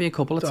recommended to me a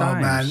couple of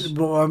times.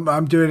 Oh man,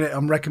 I'm doing it.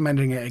 I'm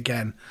recommending it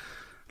again.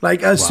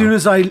 Like as soon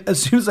as I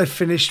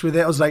finished with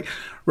it, I was like,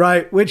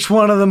 right, which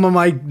one of them am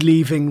I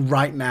leaving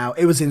right now?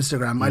 It was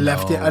Instagram. I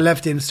left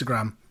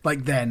Instagram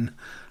like then.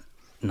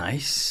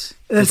 Nice.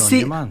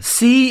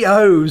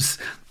 CEOs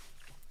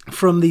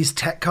from these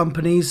tech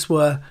companies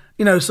were,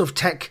 sort of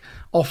tech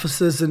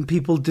officers and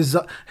people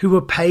who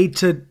were paid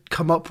to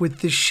come up with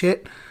this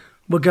shit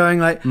were going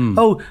like,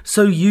 oh,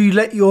 so you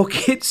let your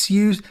kids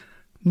use?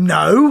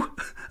 No.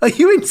 Are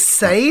you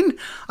insane?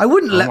 I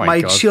wouldn't let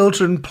my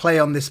children play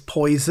on this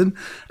poison.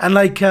 And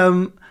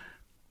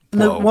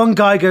one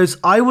guy goes,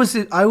 I was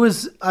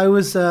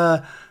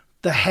the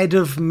head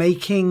of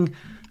making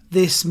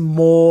this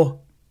more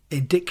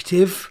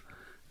addictive.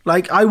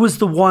 Like, I was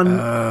the one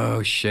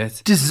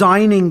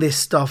designing this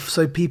stuff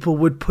so people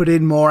would put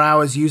in more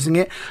hours using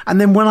it. And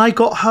then when I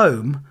got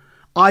home,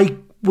 I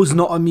was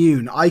not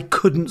immune. I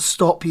couldn't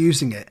stop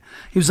using it.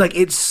 He was like,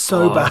 it's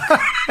so bad.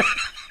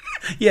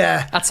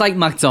 Yeah. That's like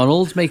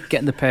McDonald's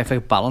getting the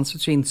perfect balance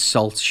between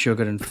salt,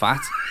 sugar and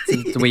fat.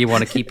 The way you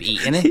want to keep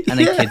eating it. And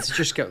then kids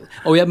just go,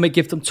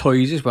 give them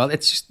toys as well.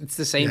 It's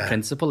the same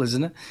principle,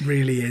 isn't it?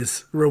 Really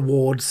is.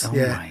 Rewards. Oh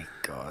my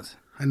God.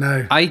 I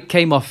know. I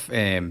came off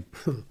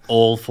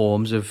all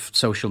forms of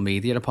social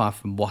media apart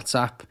from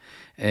WhatsApp.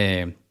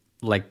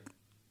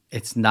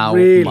 It's now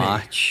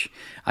March.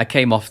 I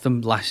came off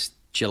them last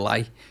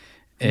July.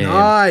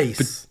 Nice.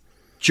 But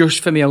just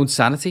for my own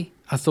sanity,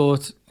 I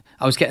thought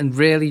I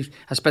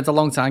spent a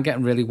long time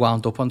getting really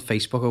wound up on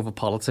Facebook over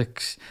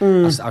politics.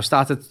 I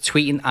started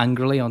tweeting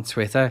angrily on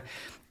Twitter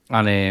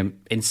and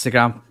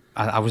Instagram.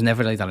 I was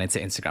never really that into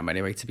Instagram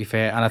anyway, to be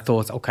fair. And I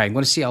thought, okay, I'm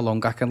going to see how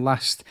long I can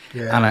last.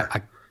 Yeah. And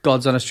I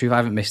God's honest truth, I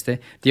haven't missed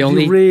it.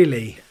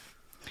 Really?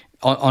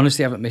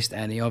 Honestly, I haven't missed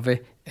any of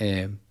it.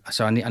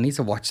 So I need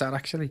to watch that,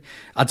 actually.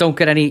 I don't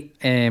get any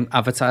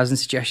advertising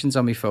suggestions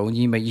on my phone.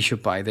 You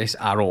should buy this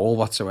at all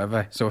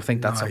whatsoever. So I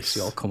think that's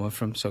obviously all coming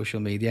from social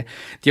media.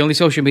 The only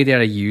social media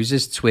I use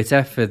is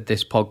Twitter for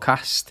this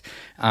podcast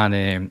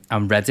and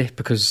Reddit,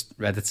 because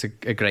Reddit's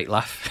a great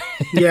laugh.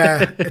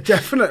 Yeah,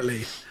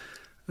 definitely.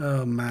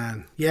 Oh,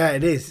 man. Yeah,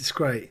 it is. It's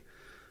great.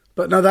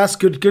 But no, that's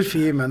good. Good for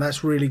you, man.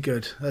 That's really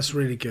good. It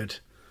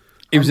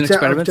was an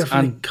experiment. I'm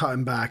definitely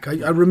cutting back.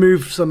 I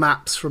removed some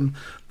apps from,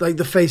 like,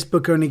 the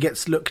Facebook only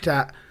gets looked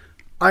at.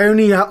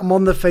 I'm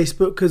on the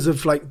Facebook because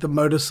of, like, the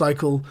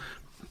motorcycle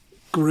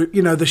group,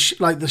 you know, the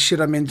shit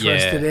I'm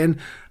interested in.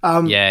 Yeah.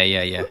 And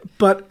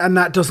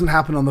that doesn't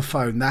happen on the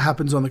phone. That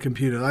happens on the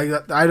computer.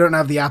 Like, I don't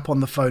have the app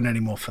on the phone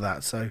anymore for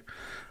that. So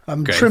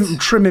I'm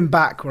trimming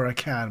back where I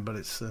can, but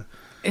it's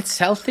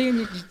healthy,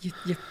 and you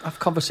have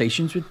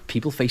conversations with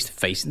people face to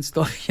face and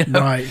stuff. You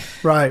know?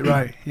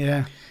 Right.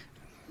 Yeah.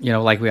 You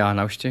know, like we are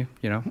now, Stu,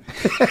 you know?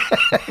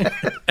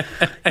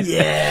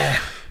 Yeah.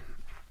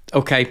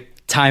 Okay,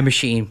 time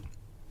machine.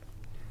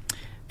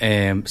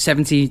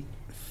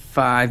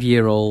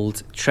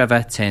 75-year-old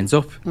Trevor turns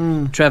up.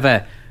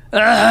 Trevor,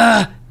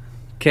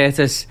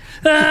 Curtis,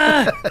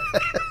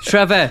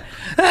 Trevor.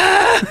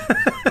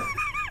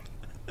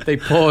 They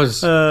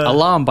pause,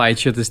 alarmed by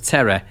each other's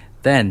terror.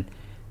 Then,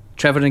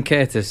 Trevor and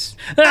Curtis.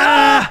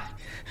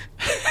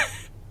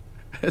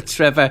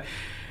 Trevor,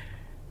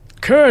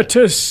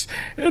 Curtis,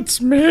 it's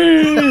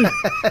me.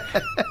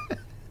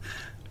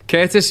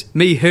 Curtis,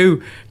 me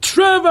who?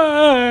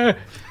 Trevor.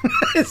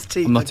 His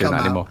teeth I'm not doing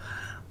that anymore.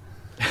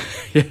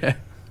 Yeah.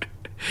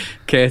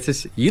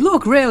 Curtis, you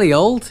look really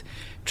old.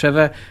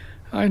 Trevor,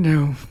 I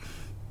know.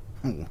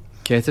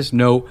 Curtis,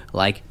 no,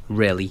 like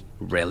really,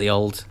 really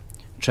old.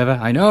 Trevor,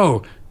 I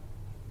know.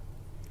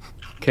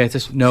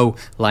 Curtis, no,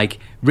 like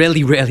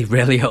really, really,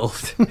 really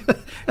old.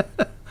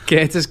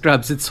 Curtis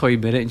grabs a toy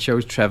minute and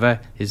shows Trevor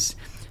his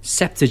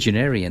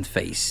septuagenarian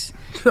face.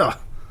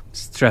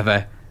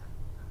 Trevor,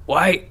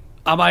 why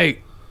am I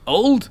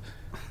old?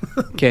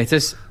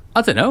 Curtis,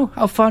 I don't know.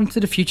 How far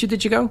into the future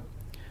did you go?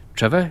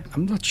 Trevor,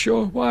 I'm not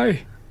sure.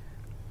 Why?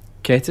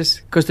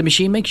 Curtis, because the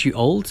machine makes you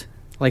old.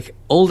 Like,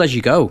 old as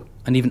you go,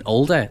 and even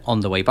older on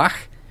the way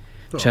back.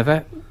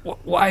 Trevor,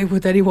 why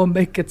would anyone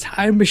make a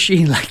time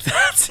machine like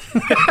that?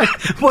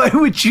 Why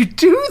would you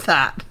do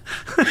that?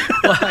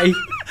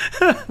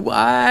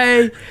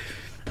 Why?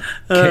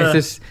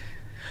 Curtis,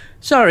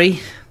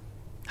 sorry,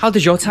 how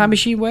does your time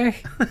machine work?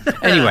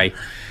 Anyway,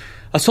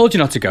 I told you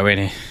not to go in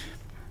it.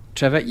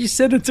 Trevor, you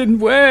said it didn't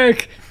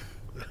work.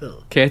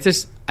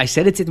 Curtis, I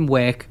said it didn't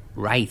work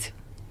right.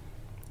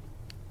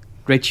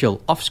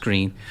 Rachel, off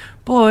screen.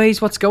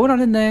 Boys, what's going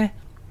on in there?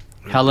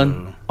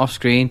 Helen, off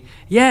screen.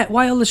 Yeah,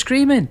 why all the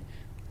screaming?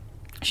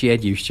 She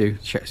had used to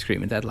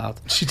screaming dead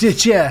loud. She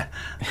did, yeah.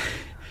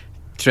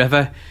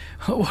 Trevor,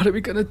 what are we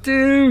going to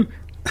do?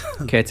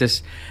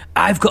 Curtis,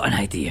 I've got an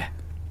idea.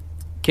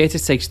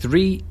 Curtis takes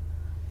 3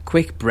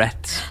 quick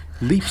breaths,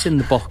 leaps in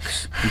the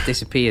box, and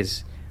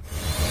disappears.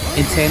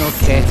 Internal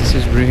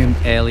Curtis's room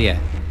earlier.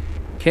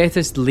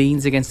 Curtis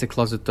leans against the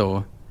closet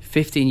door.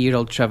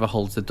 15-year-old Trevor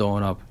holds the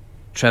doorknob.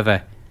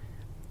 Trevor,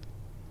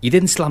 you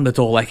didn't slam the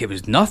door like it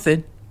was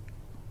nothing.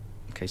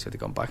 Okay, so they've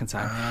gone back in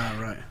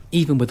time. Right.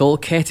 Even with all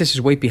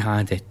Curtis's weight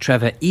behind it,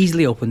 Trevor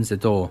easily opens the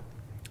door.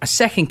 A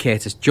second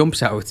Curtis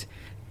jumps out,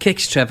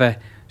 kicks Trevor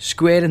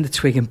square in the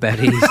twig and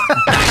berries,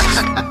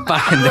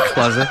 back in the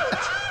closet.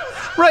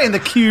 Right in the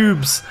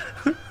cubes.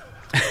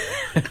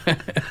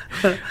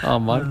 Oh,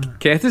 man.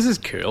 Curtis is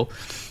cool.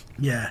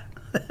 Yeah.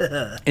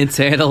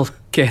 Internal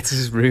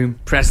Curtis's room,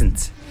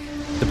 present.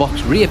 The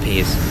box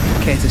reappears.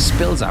 Curtis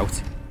spills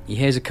out. He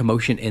hears a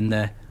commotion in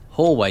the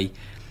hallway.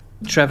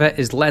 Trevor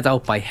is led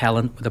out by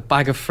Helen with a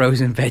bag of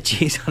frozen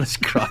veggies on his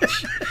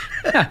crotch.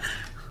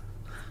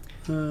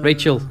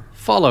 Rachel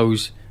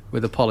follows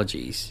with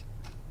apologies.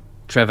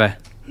 Trevor,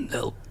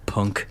 little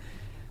punk.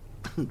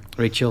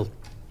 Rachel,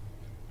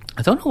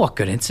 I don't know what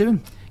got into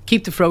him.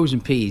 Keep the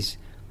frozen peas.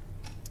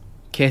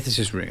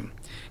 Curtis's room.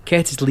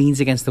 Curtis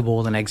leans against the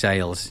wall and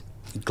exhales.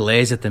 He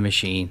glares at the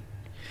machine.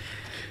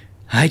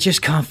 I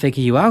just can't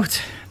figure you out.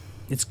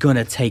 It's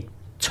gonna take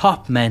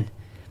top men.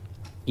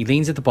 He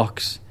leans at the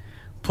box,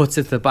 puts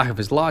it to the back of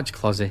his large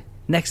closet,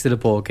 next to the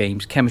board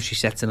games, chemistry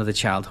sets, and other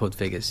childhood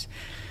figures.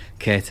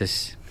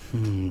 Curtis,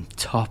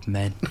 top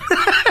men.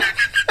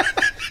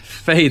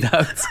 Fade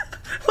out.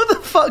 What the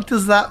fuck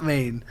does that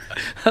mean?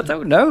 I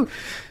don't know.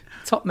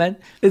 Top men.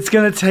 It's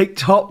gonna take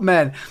top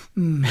men.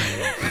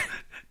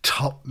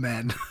 Top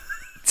men.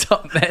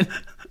 Top men.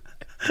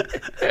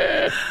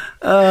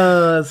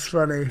 Oh, that's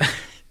funny.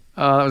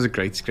 Oh, that was a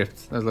great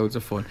script. That was loads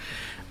of fun.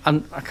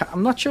 And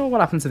I'm not sure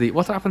what happened to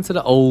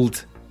the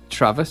old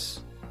Travis.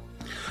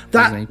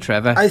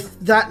 Trevor.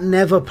 That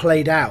never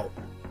played out.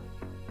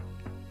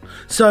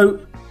 So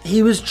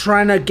he was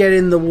trying to get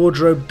in the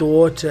wardrobe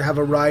door to have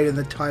a ride in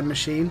the time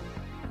machine.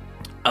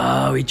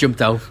 Oh, he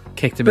jumped out,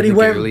 kicked him But in he the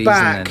went goalies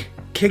back, and then...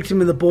 kicked him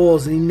in the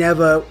balls, and he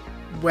never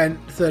went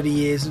 30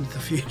 years into the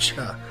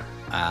future.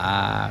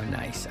 Ah,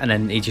 nice. And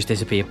then he just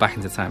disappeared back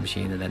into the time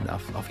machine, and then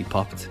off he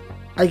popped.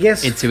 I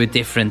guess... Into a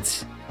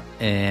different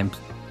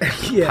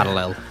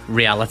parallel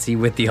reality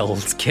with the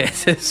old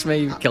Curtis.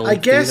 Maybe I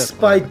guess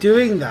by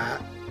doing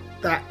that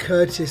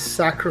Curtis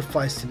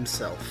sacrificed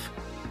himself.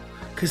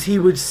 Because he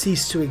would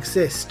cease to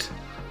exist.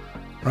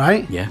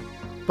 Right? Yeah.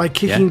 By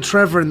kicking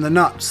Trevor in the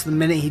nuts the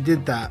minute he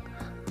did that,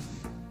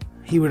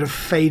 he would have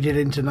faded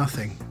into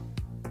nothing.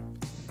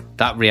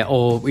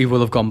 Or we will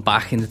have gone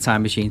back in the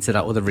time machine to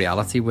that other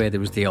reality where there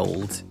was the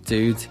old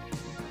dude.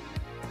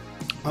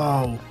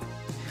 Oh.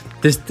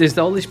 There's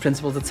all these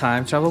principles of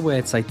time travel where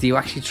it's like, do you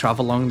actually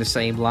travel along the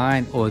same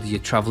line, or do you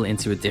travel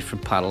into a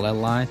different parallel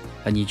line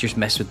and you just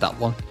mess with that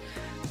one?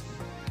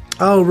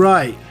 Oh,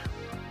 right.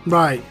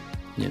 Right.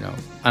 You know,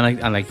 and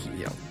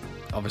you know,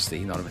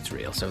 obviously none of it's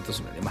real, so it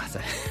doesn't really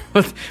matter.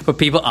 but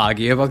people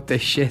argue about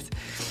this shit.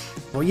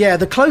 Well, yeah,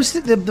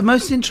 the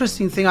most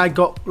interesting thing I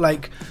got,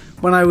 like,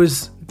 when I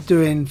was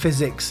doing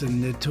physics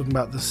and they're talking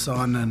about the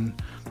sun and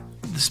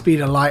the speed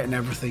of light and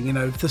everything, you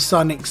know, if the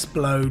sun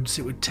explodes,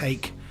 it would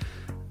take,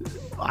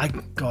 I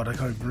can't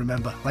even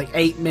remember, like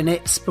 8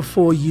 minutes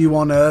before you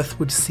on Earth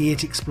would see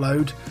it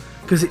explode,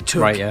 because it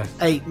took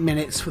 8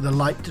 minutes for the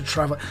light to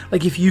travel.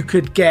 Like, if you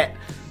could get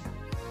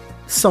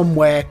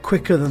somewhere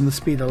quicker than the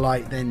speed of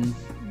light, then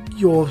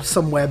you're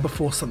somewhere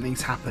before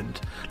something's happened.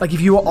 Like, if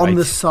you were on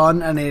the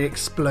sun and it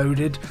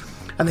exploded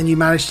and then you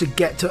managed to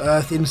get to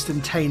Earth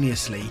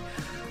instantaneously,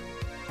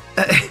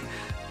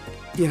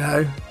 you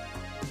know,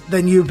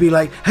 then you'd be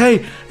like,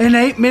 hey, in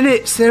 8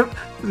 minutes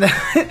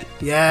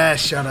yeah,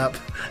 shut up.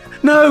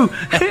 No.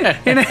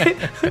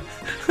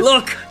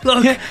 Look.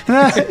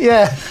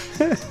 Yeah.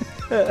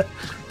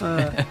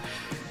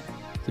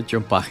 To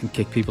jump back and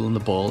kick people in the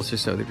balls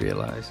just so they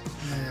realise.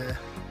 Yeah.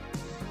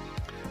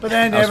 But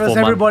then, as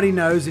everybody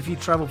knows, if you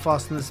travel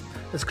fast and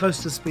as close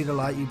to the speed of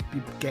light, you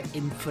get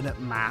infinite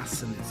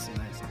mass, and it's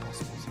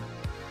impossible. So,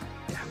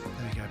 yeah,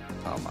 there we go.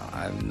 Oh man,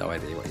 I have no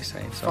idea what you're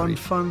saying. Sorry.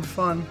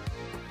 Fun.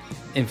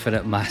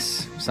 Infinite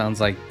mass sounds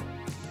like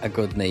a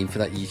good name for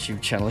that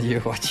YouTube channel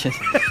you're watching.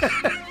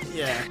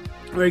 Yeah,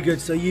 very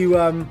good. So you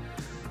are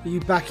you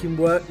back in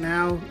work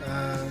now?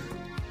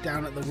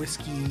 Down at the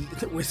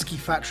whiskey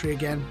factory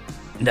again?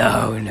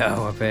 No,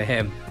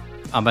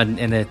 I'm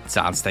in a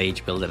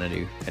soundstage building a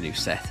new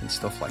set and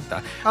stuff like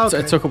that. Okay. So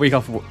I took a week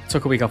off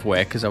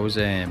work because I was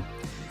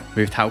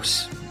moved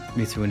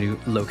to a new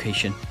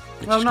location.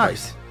 Which is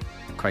nice.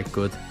 Quite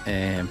good.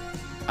 But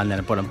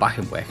I'm back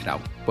in work now.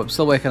 But I'm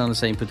still working on the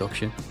same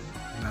production.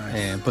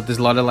 Nice. But there's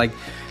a lot of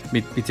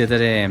we did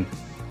an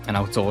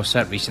outdoor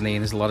set recently,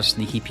 and there's a lot of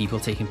sneaky people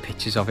taking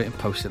pictures of it and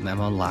posting them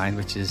online,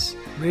 which is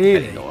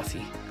really very naughty.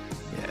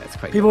 Yeah, it's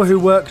quite people naughty. Who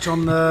worked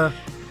on the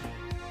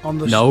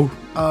No.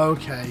 Oh,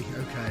 okay.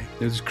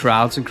 There was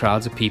crowds and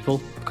crowds of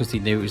people because they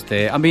knew it was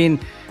there. I mean,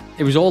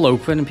 it was all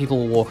open and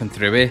people were walking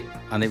through it,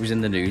 and it was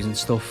in the news and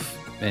stuff,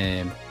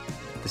 the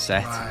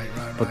set.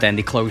 Right. But then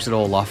they closed it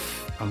all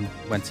off and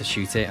went to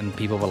shoot it, and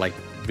people were like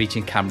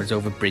reaching cameras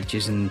over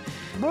bridges and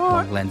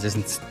long lenses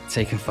and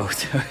taking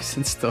photos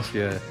and stuff,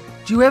 yeah.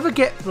 Do you ever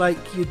get, like,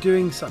 you're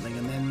doing something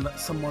and then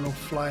someone will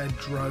fly a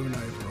drone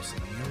over or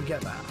something? You ever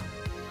get that?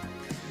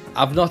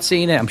 I've not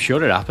seen it. I'm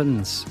sure it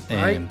happens.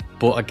 Right.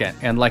 But again,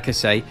 and like I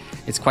say,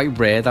 it's quite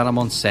rare that I'm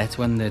on set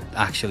when they're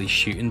actually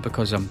shooting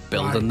because I'm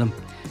building them.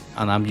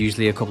 And I'm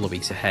usually a couple of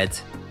weeks ahead,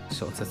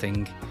 sort of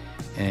thing.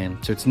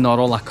 So it's not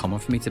all that common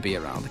for me to be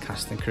around the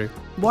casting crew.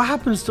 What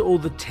happens to all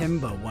the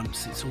timber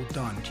once it's all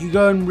done? Do you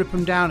go and rip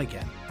them down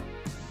again?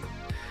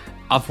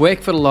 I've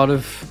worked for a lot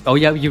of... Oh,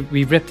 yeah,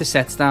 we rip the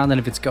sets down, and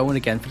if it's going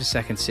again for the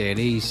second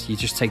series, you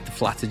just take the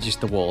flattages,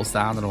 the walls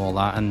down and all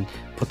that, and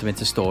put them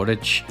into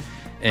storage.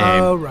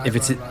 If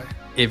it's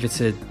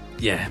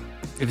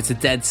a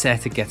dead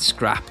set, it gets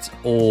scrapped,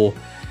 or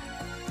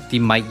they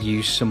might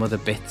use some of the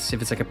bits.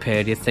 If it's like a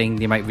period thing,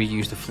 they might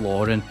reuse the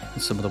flooring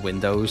and some of the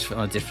windows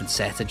on a different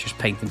set and just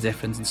paint them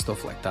different and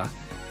stuff like that.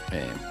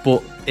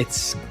 But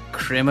it's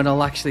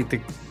criminal, actually.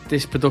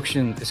 This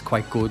production is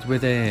quite good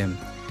with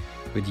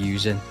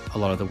using a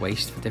lot of the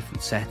waste for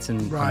different sets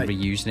and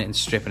reusing it and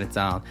stripping it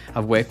down.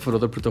 I've worked for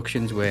other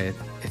productions where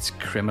it's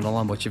criminal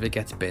how much of it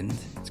gets binned.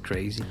 It's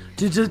crazy.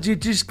 Do you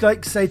just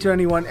like say to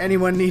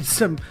anyone needs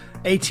some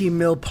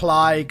 18mm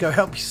ply, go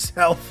help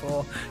yourself,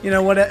 or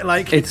what?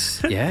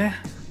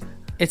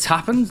 It's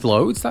happened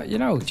loads, that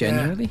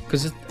genuinely,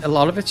 because a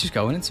lot of it's just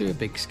going into a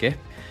big skip.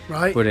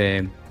 Right. But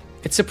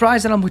it's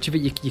surprising how much of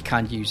it you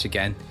can't use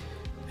again.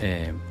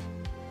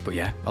 But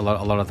yeah, a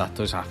lot of that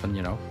does happen,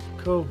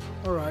 Cool.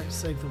 All right.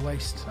 Save the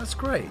waste. That's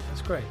great.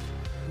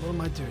 What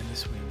am I doing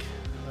this week?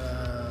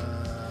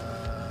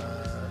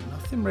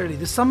 Nothing really.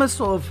 The summer's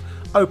sort of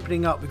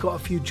opening up. We've got a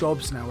few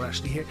jobs now. We're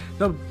actually here.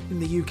 No,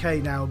 in the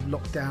UK now,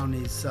 lockdown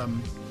is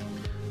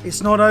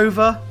it's not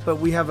over,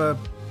 but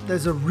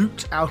there's a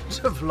route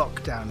out of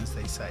lockdown, as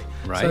they say.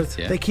 Right.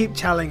 So they keep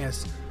telling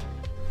us,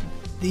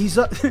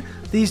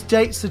 these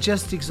dates are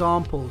just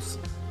examples.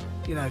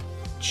 You know,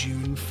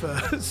 June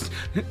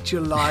 1st,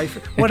 July,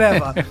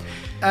 whatever.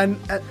 And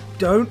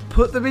don't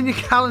put them in your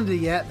calendar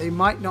yet. They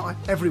might not.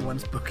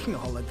 Everyone's booking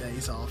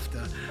holidays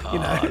after. You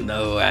know,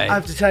 no way. I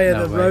have to tell you,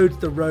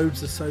 the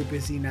roads are so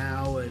busy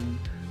now, and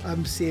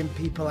I'm seeing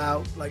people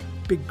out, like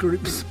big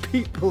groups of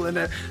people,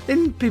 and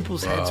in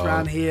people's heads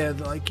around here,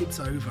 like it's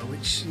over,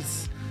 which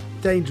is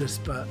dangerous.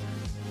 But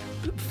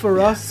for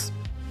us,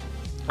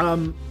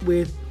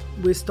 we're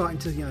starting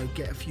to, you know,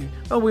 get a few.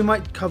 Oh, we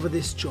might cover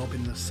this job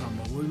in the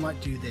summer. We might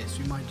do this.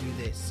 We might do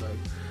this. So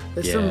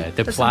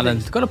they're planning.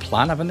 They've got a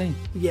plan, haven't they?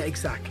 Yeah,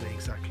 exactly.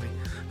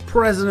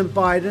 President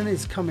Biden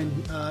is coming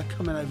over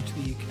to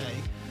the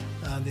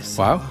UK this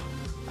summer.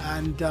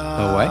 And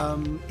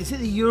is it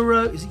the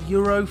Euro? Is it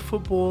Euro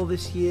football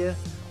this year?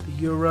 The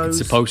Euros. It's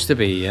supposed to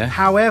be, yeah.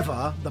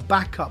 However, the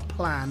backup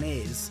plan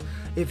is,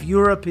 if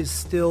Europe is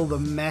still the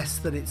mess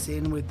that it's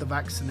in with the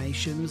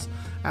vaccinations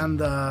and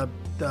the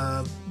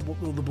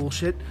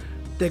bullshit,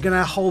 they're going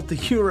to hold the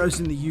Euros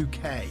in the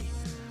UK.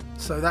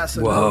 So that's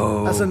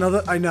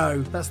another. I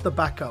know, that's the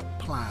backup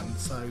plan.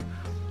 So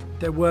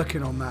they're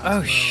working on that.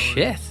 Oh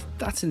shit,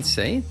 that's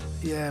insane.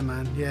 Yeah,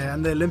 man. Yeah,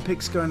 and the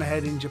Olympics going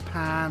ahead in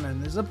Japan,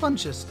 and there's a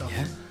bunch of stuff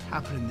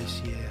happening this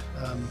year.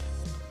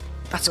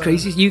 That's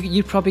crazy.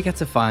 You probably get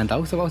to find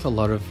out about a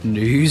lot of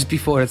news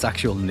before it's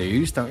actual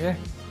news, don't you?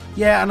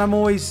 Yeah, and I'm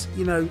always,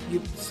 you know,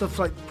 stuff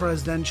like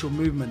presidential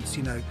movements,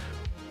 you know,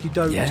 you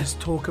don't just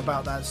talk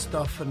about that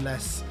stuff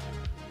unless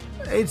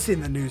it's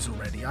in the news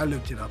already. I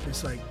looked it up.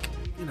 It's like,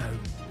 you know.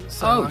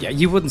 So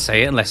you wouldn't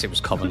say it unless it was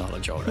common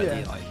knowledge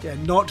already.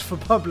 Not for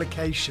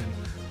publication.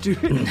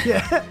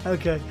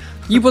 Okay.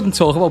 You wouldn't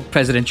talk about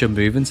presidential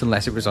movements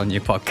unless it was on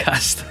your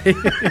podcast.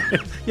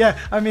 Yeah,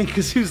 I mean,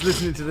 because who's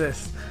listening to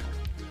this?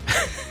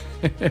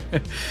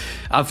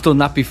 I've done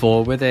that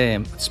before with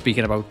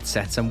speaking about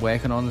sets I'm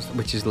working on,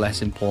 which is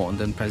less important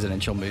than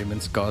presidential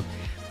movements,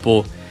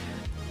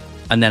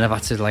 and then I've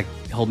had to like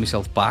hold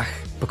myself back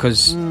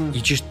because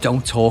you just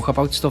don't talk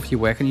about stuff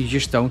you're working. You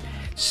just don't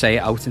say it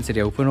out into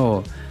the open,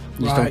 or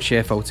you just don't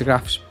share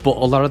photographs. But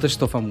a lot of the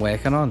stuff I'm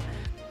working on,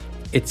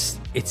 it's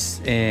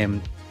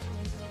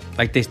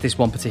like this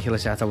one particular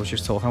set I was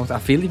just talking about. I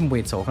feel even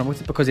weird talking about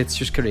it because it's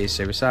just career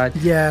suicide.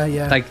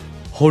 Yeah. Like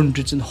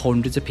hundreds and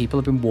hundreds of people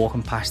have been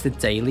walking past it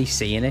daily,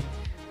 seeing it.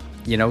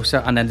 You know, so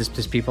and then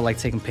there's people like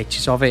taking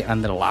pictures of it,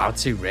 and they're allowed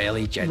to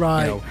really. You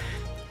know,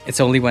 it's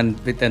only when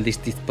then they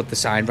put the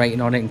sign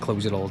writing on it and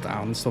close it all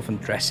down and stuff and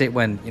dress it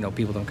when, you know,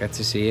 people don't get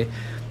to see it.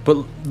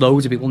 But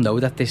loads of people know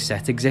that this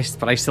set exists,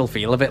 but I still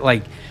feel a bit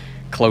like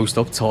closed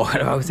up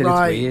talking about it.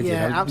 Right, it's weird.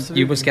 yeah, you know? absolutely.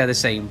 You must get the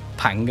same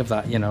pang of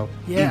that, you know.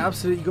 Yeah,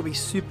 absolutely. You've got to be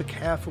super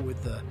careful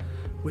with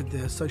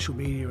the social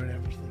media and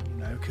everything,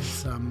 you know,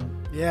 because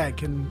it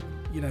can,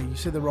 you know, you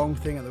say the wrong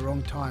thing at the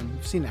wrong time.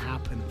 You've seen it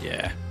happen.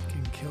 Yeah. It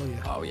can kill you.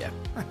 Oh yeah.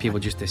 People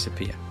just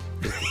disappear.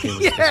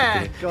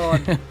 Go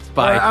on.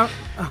 Bye.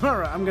 All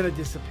right, I'm going to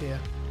disappear.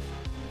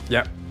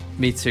 Yep.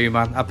 Me too,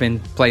 man. I've been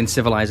playing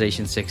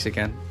Civilization 6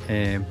 again,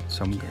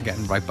 so I'm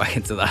getting right back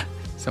into that.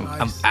 So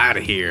nice. I'm out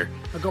of here.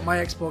 I got my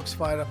Xbox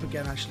fired up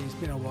again, actually. It's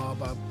been a while,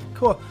 but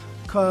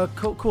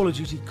Call of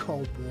Duty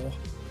Cold War.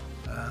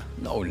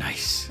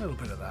 Nice. A little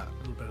bit of that.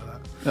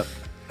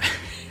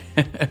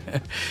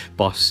 Oh.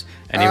 Boss.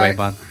 Anyway,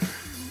 man.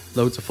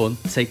 Loads of fun.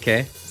 Take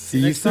care. See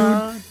you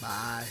soon.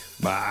 Bye.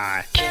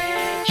 Bye.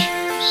 Can't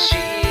you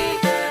see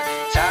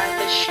the time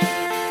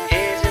machine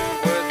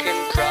isn't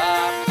working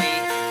properly?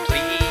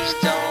 Please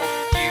don't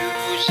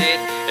use it.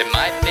 It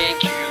might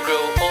make you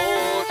grow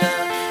older.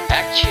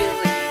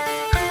 Actually,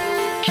 who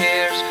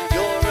cares?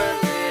 You're a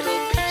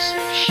little piece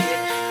of shit.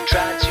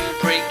 Try to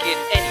break it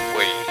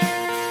anyway.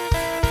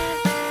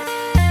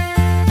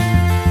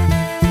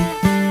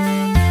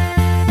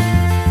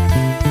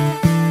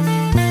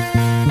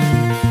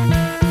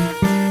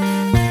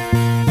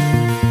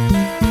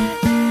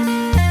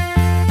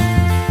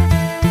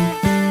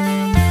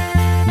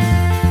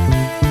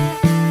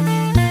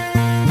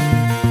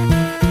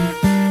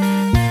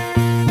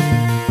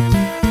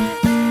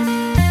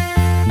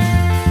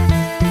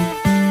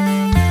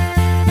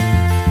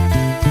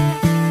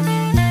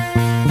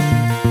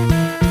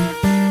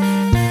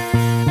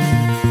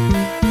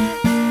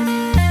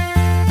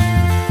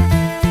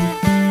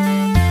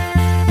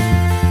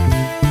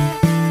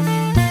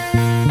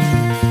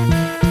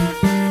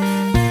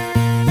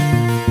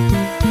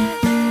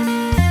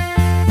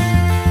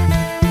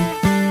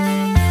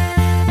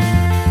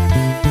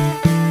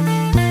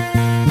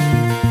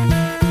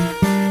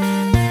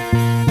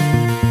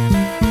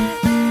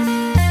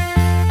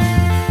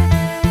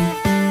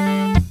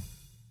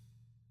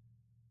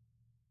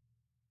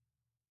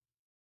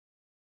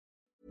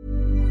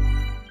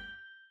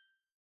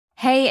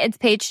 Hey, it's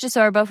Paige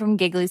DeSorbo from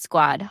Giggly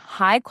Squad.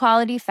 High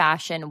quality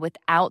fashion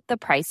without the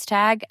price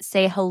tag.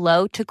 Say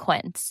hello to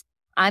Quince.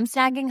 I'm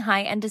snagging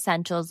high-end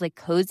essentials like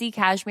cozy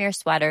cashmere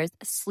sweaters,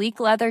 sleek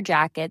leather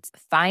jackets,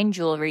 fine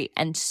jewelry,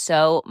 and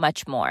so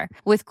much more.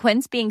 With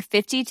Quince being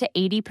 50 to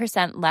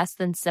 80% less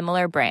than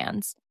similar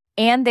brands.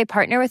 And they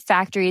partner with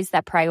factories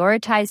that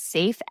prioritize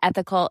safe,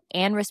 ethical,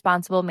 and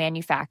responsible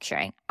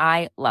manufacturing.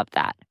 I love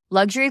that.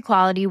 Luxury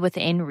quality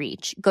within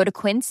reach. Go to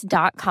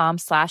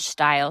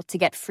quince.com/style to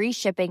get free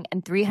shipping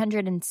and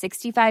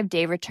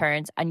 365-day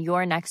returns on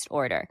your next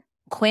order.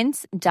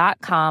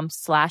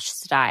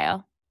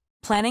 Quince.com/style.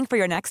 Planning for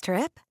your next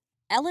trip?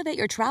 Elevate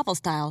your travel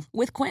style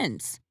with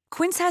Quince.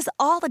 Quince has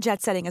all the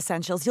jet-setting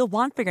essentials you'll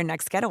want for your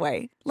next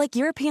getaway, like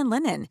European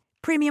linen,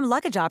 premium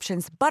luggage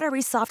options,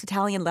 buttery soft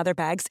Italian leather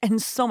bags,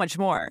 and so much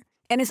more.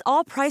 And is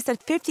all priced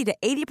at 50 to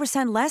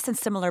 80% less than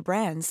similar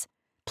brands.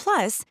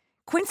 Plus,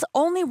 Quince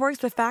only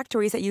works with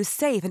factories that use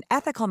safe and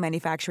ethical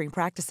manufacturing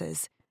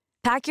practices.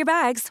 Pack your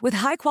bags with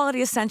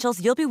high-quality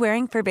essentials you'll be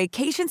wearing for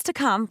vacations to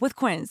come with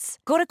Quince.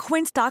 Go to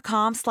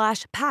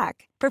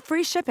quince.com/pack for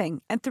free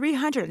shipping and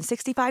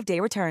 365-day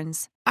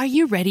returns. Are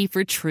you ready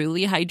for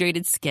truly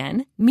hydrated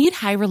skin? Meet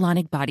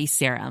Hyaluronic Body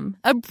Serum,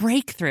 a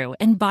breakthrough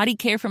in body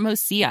care from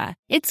Osea.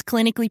 It's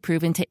clinically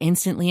proven to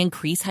instantly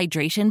increase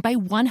hydration by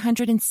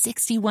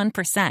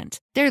 161%.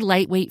 Their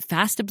lightweight,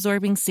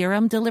 fast-absorbing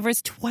serum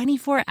delivers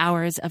 24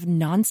 hours of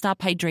nonstop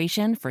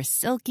hydration for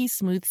silky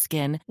smooth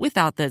skin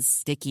without the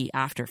sticky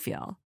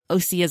afterfeel.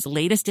 Osea's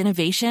latest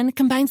innovation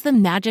combines the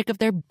magic of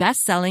their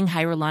best-selling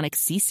Hyaluronic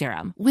Sea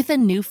Serum with a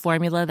new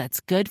formula that's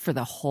good for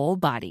the whole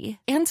body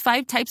and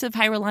 5 types of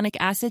hyaluronic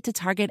acid to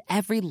target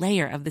every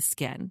layer of the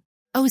skin.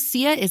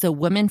 Osea is a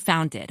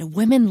women-founded,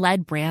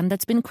 women-led brand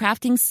that's been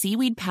crafting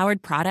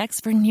seaweed-powered products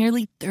for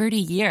nearly 30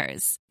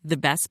 years. The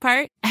best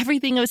part?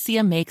 Everything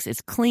Osea makes is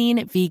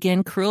clean,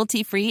 vegan,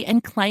 cruelty-free,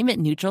 and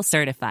climate-neutral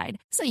certified,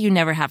 so you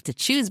never have to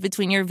choose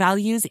between your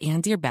values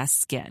and your best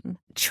skin.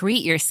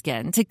 Treat your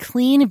skin to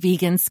clean,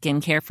 vegan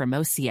skincare from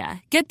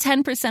Osea. Get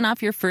 10%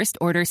 off your first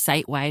order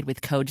site-wide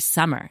with code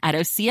SUMMER at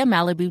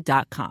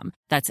OseaMalibu.com.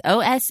 That's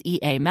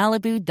OSEA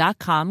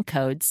Malibu.com,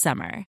 code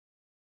SUMMER.